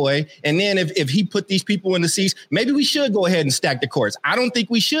play coy. And then if he put these people in the seats, maybe we should go ahead and stack the courts. I don't think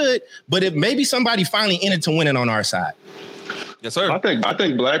we should, but if maybe somebody finally in it to win it on our side. Yes, sir. I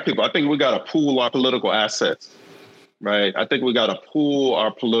think Black people, I think we got to pool our political assets, right? I think we got to pool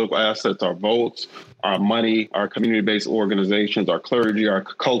our political assets, our votes, our money, our community-based organizations, our clergy, our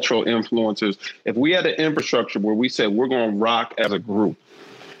cultural influencers. If we had an infrastructure where we said we're going to rock as a group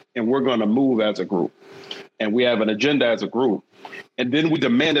and we're going to move as a group and we have an agenda as a group, and then we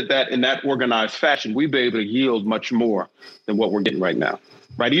demanded that in that organized fashion, we'd be able to yield much more than what we're getting right now,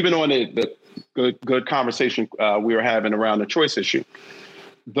 right? Even on the good conversation we were having around the choice issue.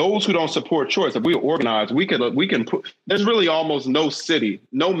 Those who don't support choice, if we organize, we can put. There's really almost no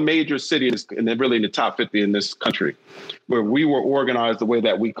major city in the top 50 in this country where we were organized the way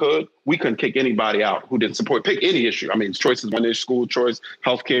that we couldn't kick anybody out who didn't pick any issue. I mean, choice is one issue: school choice,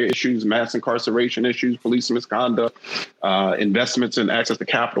 healthcare issues, mass incarceration issues, police misconduct, investments and access to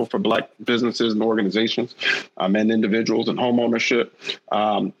capital for Black businesses and organizations, and individuals, and home ownership.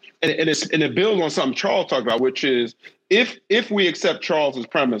 And it builds on something Charles talked about, which is if we accept Charles's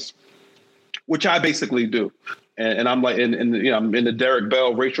premise, which I basically do, and I'm like, I'm in the Derek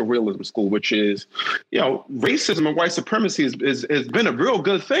Bell racial realism school, which is, racism and white supremacy has been a real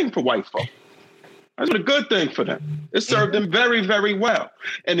good thing for white folk. That's been a good thing for them. It served them very, very well.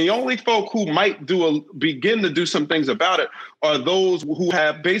 And the only folk who might begin to do some things about it are those who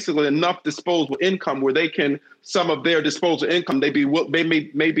have basically enough disposable income where they can, some of their disposable income, they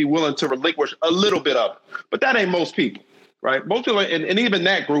may be willing to relinquish a little bit of it. But that ain't most people, right? Most people, and even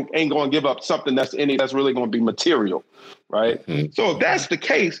that group ain't going to give up something that's really going to be material, right? Mm-hmm. So if that's the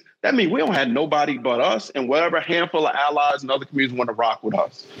case, that means we don't have nobody but us and whatever handful of allies and other communities want to rock with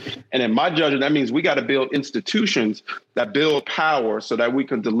us. And in my judgment, that means we got to build institutions that build power so that we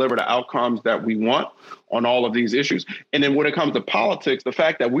can deliver the outcomes that we want on all of these issues. And then when it comes to politics, the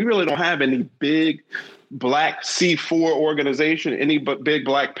fact that we really don't have any big Black C4 organization, any big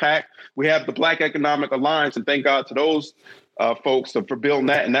Black PAC. We have the Black Economic Alliance, and thank God to those folks for building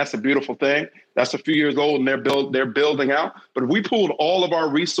that. And that's a beautiful thing. That's a few years old, and they're building out. But if we pulled all of our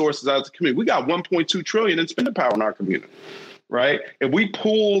resources out of the community, we got $1.2 trillion in spending power in our community, right? If we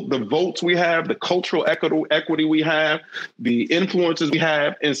pull the votes we have, the cultural equity we have, the influences we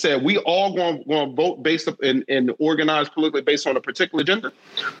have, and said we all going to vote based up and organize politically based on a particular agenda,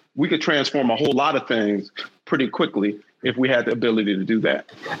 we could transform a whole lot of things pretty quickly if we had the ability to do that.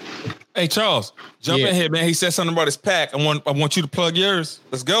 Hey, Charles, jump in here, man. He said something about his PAC. I want you to plug yours.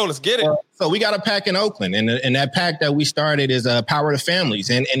 Let's go. Let's get it. So we got a PAC in Oakland, and that PAC that we started is Power to Families.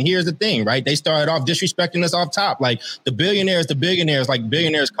 And here's the thing, right? They started off disrespecting us off top. Like the billionaires, like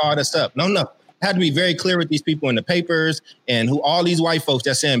billionaires called us up. No. I had to be very clear with these people in the papers and who all these white folks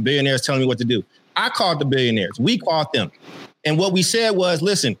that saying billionaires telling me what to do. I called the billionaires. We called them. And what we said was,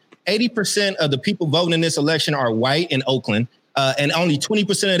 listen, 80% of the people voting in this election are white in Oakland. And only 20%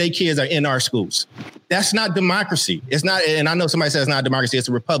 of their kids are in our schools. That's not democracy. It's not. And I know somebody says it's not democracy. It's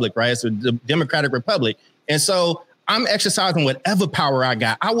a republic, right? It's a democratic republic. And so I'm exercising whatever power I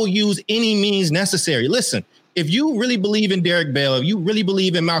got. I will use any means necessary. Listen, If you really believe in Derek Bell, if you really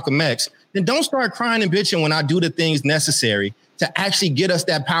believe in Malcolm X, then don't start crying and bitching when I do the things necessary to actually get us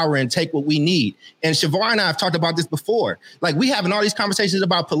that power and take what we need. And Shavar and I have talked about this before. Like, we having all these conversations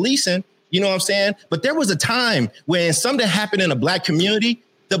about policing, you know what I'm saying? But there was a time when something happened in a Black community,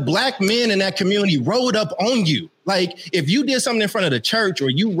 the Black men in that community rode up on you. Like, if you did something in front of the church or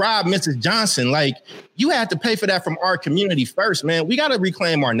you robbed Mrs. Johnson, like, you had to pay for that from our community first, man. We got to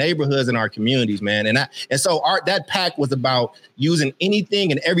reclaim our neighborhoods and our communities, man. And so that pact was about using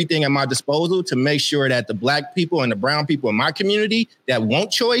anything and everything at my disposal to make sure that the Black people and the brown people in my community that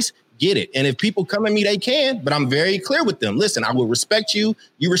want choice get it. And if people come at me, they can, but I'm very clear with them. Listen, I will respect you.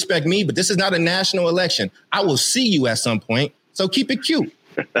 You respect me, but this is not a national election. I will see you at some point. So keep it cute.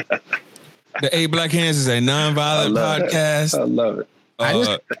 The A Black Hands is a nonviolent podcast. I love it.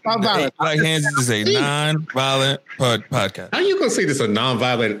 The A Black Hands is a nonviolent podcast. How are you gonna say this is a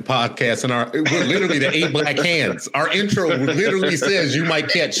nonviolent podcast? And we're literally the 8 Black Hands. Our intro literally says you might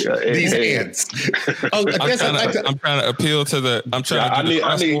catch these hands. I'm trying to appeal to the.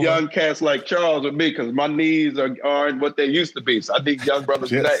 I need young cats like Charles with me because my knees aren't what they used to be. So I need young brothers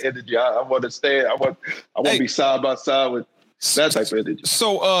with that energy. I want to stand. I want to be side by side with that type of energy.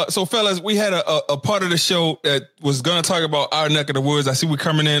 So fellas, we had a part of the show that was going to talk about our neck of the woods. I see we're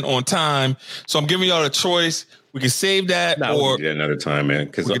coming in on time, so I'm giving y'all a choice. We can save that, or we can do that another time, man.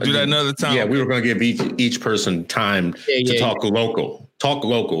 Because we can do that another time. Yeah, we were going to give each person time to talk local. Talk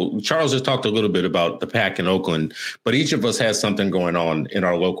local. Charles just talked a little bit about the pack in Oakland, but each of us has something going on in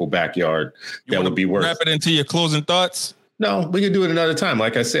our local backyard that would be worth. Wrap it into your closing thoughts. No, we can do it another time.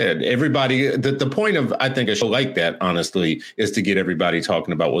 Like I said, everybody, the point of, I think, a show like that, honestly, is to get everybody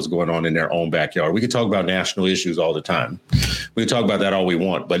talking about what's going on in their own backyard. We could talk about national issues all the time. We can talk about that all we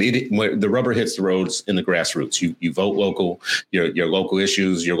want, but the rubber hits the roads in the grassroots. You vote local, your local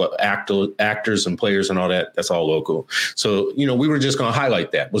issues, your actors and players and all that, that's all local. So, we were just going to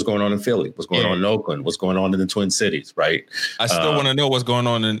highlight that. What's going on in Philly? What's going on in Oakland? What's going on in the Twin Cities, right? I still want to know what's going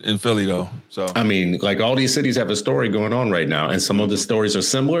on in Philly, though. So, I mean, like, all these cities have a story going on right now, and some of the stories are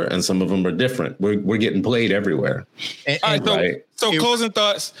similar and some of them are different. We're getting played everywhere. All right, so closing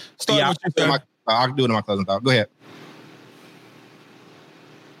thoughts. Start with you, sir. I'll do it in my closing thought. Go ahead.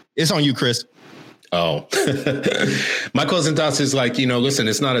 It's on you, Chris. Oh, my closing thoughts is like, listen,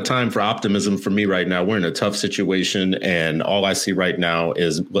 it's not a time for optimism for me right now. We're in a tough situation. And all I see right now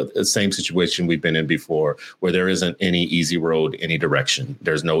is the same situation we've been in before, where there isn't any easy road, any direction.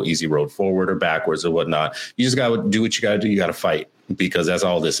 There's no easy road forward or backwards or whatnot. You just got to do what you got to do. You got to fight. Because that's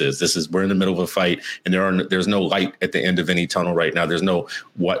all this is. We're in the middle of a fight, and there's no light at the end of any tunnel right now. There's no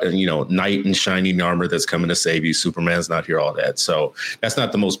knight in shining armor that's coming to save you. Superman's not here, all that. So that's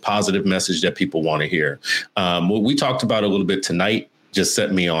not the most positive message that people want to hear. What we talked about a little bit tonight just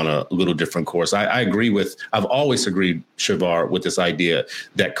set me on a little different course. I've always agreed, Shavar, with this idea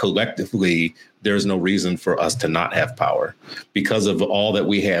that collectively there's no reason for us to not have power because of all that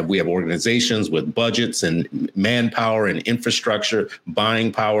we have. We have organizations with budgets and manpower and infrastructure,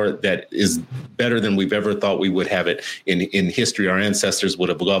 buying power that is better than we've ever thought we would have it in history. Our ancestors would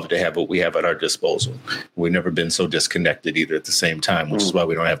have loved to have what we have at our disposal. We've never been so disconnected either at the same time, which is why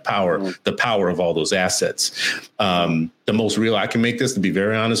we don't have power, the power of all those assets. The most real, I can make this, to be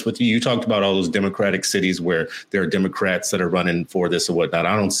very honest with you. You talked about all those Democratic cities where there are Democrats that are running for this or whatnot.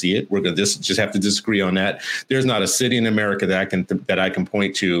 I don't see it. We're going to just have to disagree on that. There's not a city in America that I can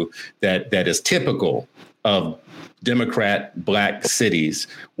point to that is typical of Democrat Black cities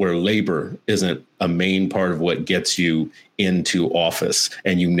where labor isn't a main part of what gets you into office.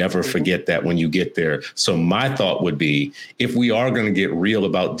 And you never forget that when you get there. So my thought would be, if we are going to get real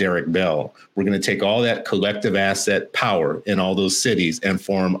about Derek Bell, we're going to take all that collective asset power in all those cities and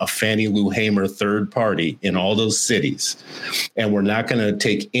form a Fannie Lou Hamer third party in all those cities. And we're not going to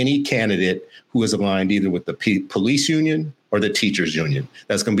take any candidate who is aligned either with the police union or the teachers union.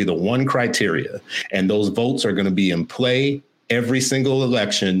 That's going to be the one criteria. And those votes are going to be in play every single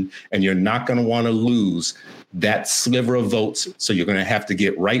election. And you're not going to want to lose that sliver of votes. So you're going to have to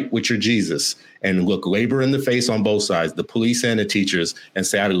get right with your Jesus and look labor in the face on both sides, the police and the teachers, and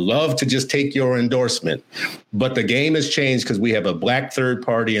say, I'd love to just take your endorsement. But the game has changed because we have a Black third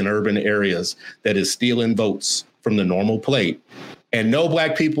party in urban areas that is stealing votes from the normal plate. And no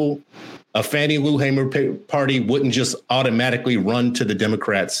Black people, a Fannie Lou Hamer party wouldn't just automatically run to the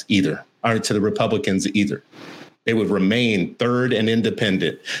Democrats either, or to the Republicans either. They would remain third and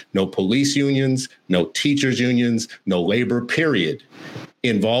independent. No police unions, no teachers unions, no labor, period,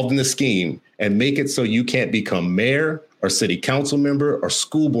 involved in the scheme, and make it so you can't become mayor or city council member or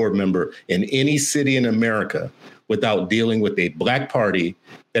school board member in any city in America without dealing with a Black party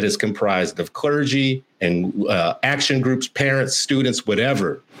that is comprised of clergy and action groups, parents, students,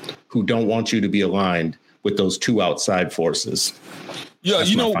 whatever, who don't want you to be aligned with those two outside forces. Yeah, That's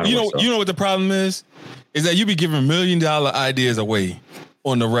you know what the problem is that you be giving $1 million ideas away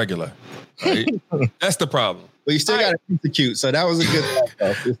on the regular. Right? That's the problem. Well, you still got to execute, so that was a good thought, though.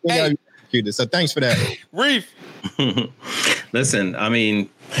 You still got to execute it. So thanks for that, Reef. Listen, I mean,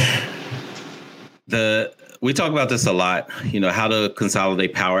 we talk about this a lot, how to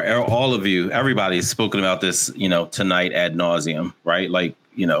consolidate power. All of you, everybody's spoken about this, tonight ad nauseum, right? Like,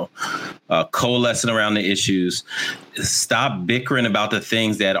 coalescing around the issues. Stop bickering about the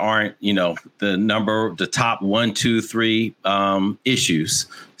things that aren't, the top 1, 2, 3 issues.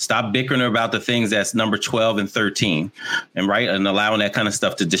 Stop bickering about the things that's number 12 and 13, and allowing that kind of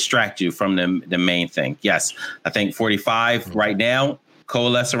stuff to distract you from the main thing. Yes, I think 45 right now.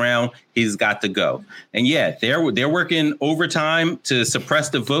 Coalesce around, he's got to go. And yeah, they're working overtime to suppress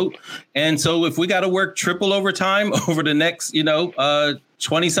the vote. And so if we got to work triple overtime over the next,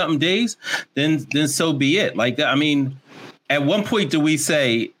 20 something days, then so be it. Like, I mean, at one point do we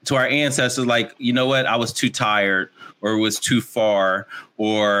say to our ancestors, like, you know what, I was too tired, or it was too far,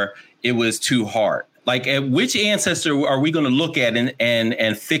 or it was too hard? Like, at which ancestor are we going to look at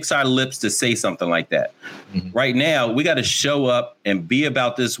and fix our lips to say something like that? Mm-hmm. Right now, we got to show up and be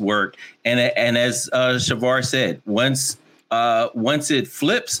about this work. And as Shavar said, once it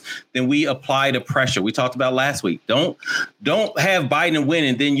flips, then we apply the pressure we talked about last week. Don't have Biden win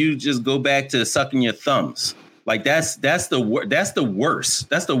and then you just go back to sucking your thumbs. Like that's the worst.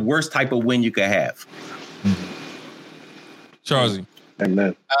 That's the worst type of win you could have. Charlie.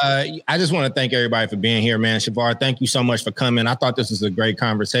 Amen. I just want to thank everybody for being here, man. Shavar, thank you so much for coming. I thought this was a great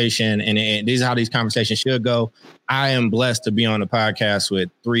conversation, and this is how these conversations should go. I am blessed to be on the podcast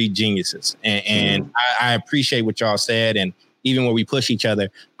with 3 geniuses, and I appreciate what y'all said, and even when we push each other.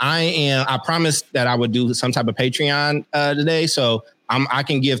 I promised that I would do some type of Patreon today, so I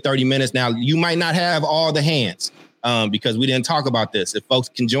can give 30 minutes. Now, you might not have all the hands because we didn't talk about this. If folks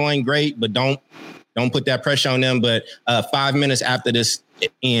can join, great, but don't put that pressure on them. But 5 minutes after this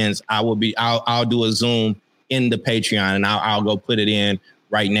ends, I'll do a Zoom in the Patreon, and I'll go put it in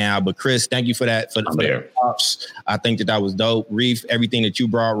right now. But Chris, thank you for that. For the props. I think that was dope. Reef, everything that you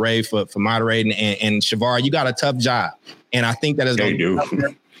brought, Ray, for moderating, and Shavar, you got a tough job, and I think that is going to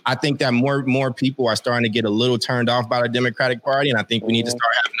do. I think that more people are starting to get a little turned off by the Democratic Party, and I think we need to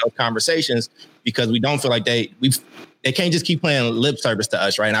start having those conversations because we don't feel like they can't just keep playing lip service to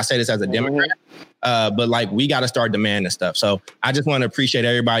us, right? And I say this as a Democrat, but like we got to start demanding stuff. So I just want to appreciate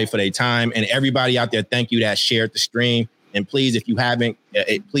everybody for their time, and everybody out there, thank you that shared the stream. And please, if you haven't,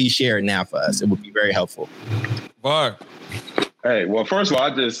 please share it now for us. It would be very helpful. Bar. Hey, well, first of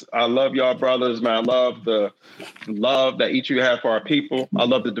all, I love y'all brothers, man. I love the love that each of you have for our people. I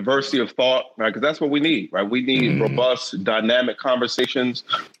love the diversity of thought, right? Because that's what we need, right? We need robust, dynamic conversations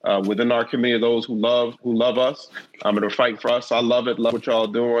within our community, those who love us and are fighting for us. So I love it. Love what y'all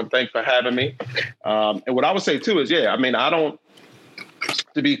doing. Thanks for having me. And what I would say too is,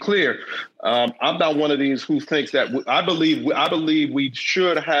 to be clear, I'm not one of these who thinks that I believe we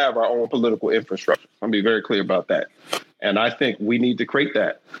should have our own political infrastructure. I'm gonna be very clear about that. And I think we need to create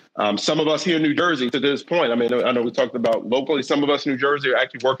that. Some of us here in New Jersey, to this point, I know we talked about locally. Some of us in New Jersey are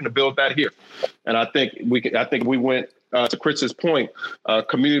actually working to build that here. And I think we went to Chris's point,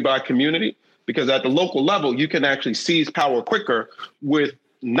 community by community, because at the local level, you can actually seize power quicker with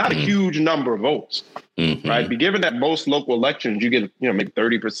not a huge number of votes, right? Be given that most local elections, you get, maybe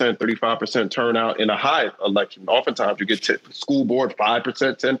 30%, 35% turnout in a high election. Oftentimes you get school board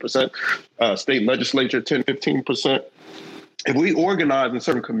 5%, 10%, state legislature 10, 15%. If we organize in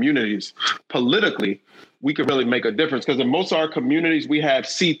certain communities politically, we could really make a difference because in most of our communities, we have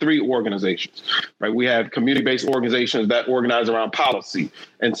C3 organizations, right? We have community-based organizations that organize around policy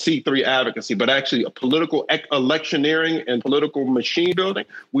and C3 advocacy, but actually a political electioneering and political machine building,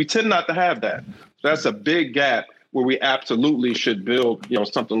 we tend not to have that. So that's a big gap where we absolutely should build,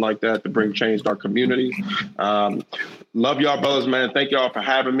 something like that to bring change to our communities. Love y'all, brothers, man. Thank y'all for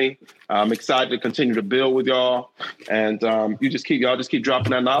having me. I'm excited to continue to build with y'all. And y'all just keep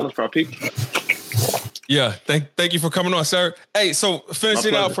dropping that knowledge for our people. Yeah, thank you for coming on, sir. Hey, so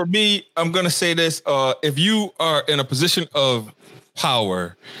finishing out for me, I'm going to say this. If you are in a position of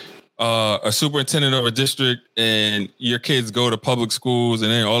power, a superintendent of a district, and your kids go to public schools,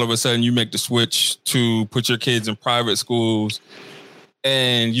 and then all of a sudden you make the switch to put your kids in private schools,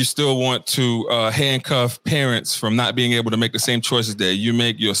 and you still want to handcuff parents from not being able to make the same choices that you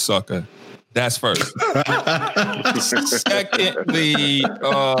make, you're a sucker. That's first. Secondly,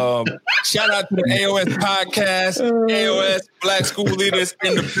 shout out to the AOS podcast, AOS Black School Leaders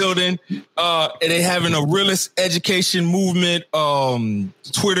in the building. And they having a realist education movement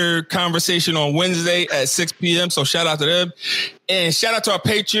Twitter conversation on Wednesday at 6 p.m. So shout out to them. And shout out to our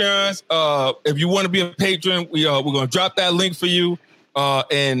Patreons. If you want to be a patron, we're going to drop that link for you.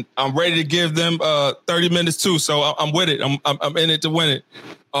 And I'm ready to give them 30 minutes too. So I'm with it. I'm in it to win it.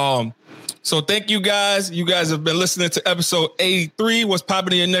 So thank you guys. You guys have been listening to episode 83. What's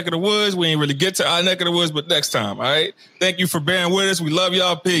popping in your neck of the woods? We ain't really get to our neck of the woods, but next time. All right. Thank you for bearing with us. We love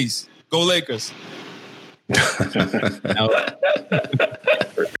y'all. Peace. Go Lakers.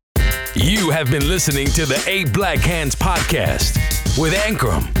 You have been listening to the 8 Black Hands podcast with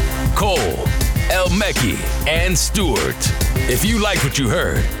Ankrum, Cole, El Mekki, and Stewart. If you like what you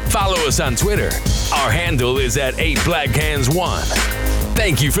heard, follow us on Twitter. Our handle is at 8BlackHands1.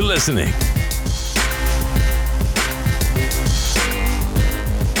 Thank you for listening.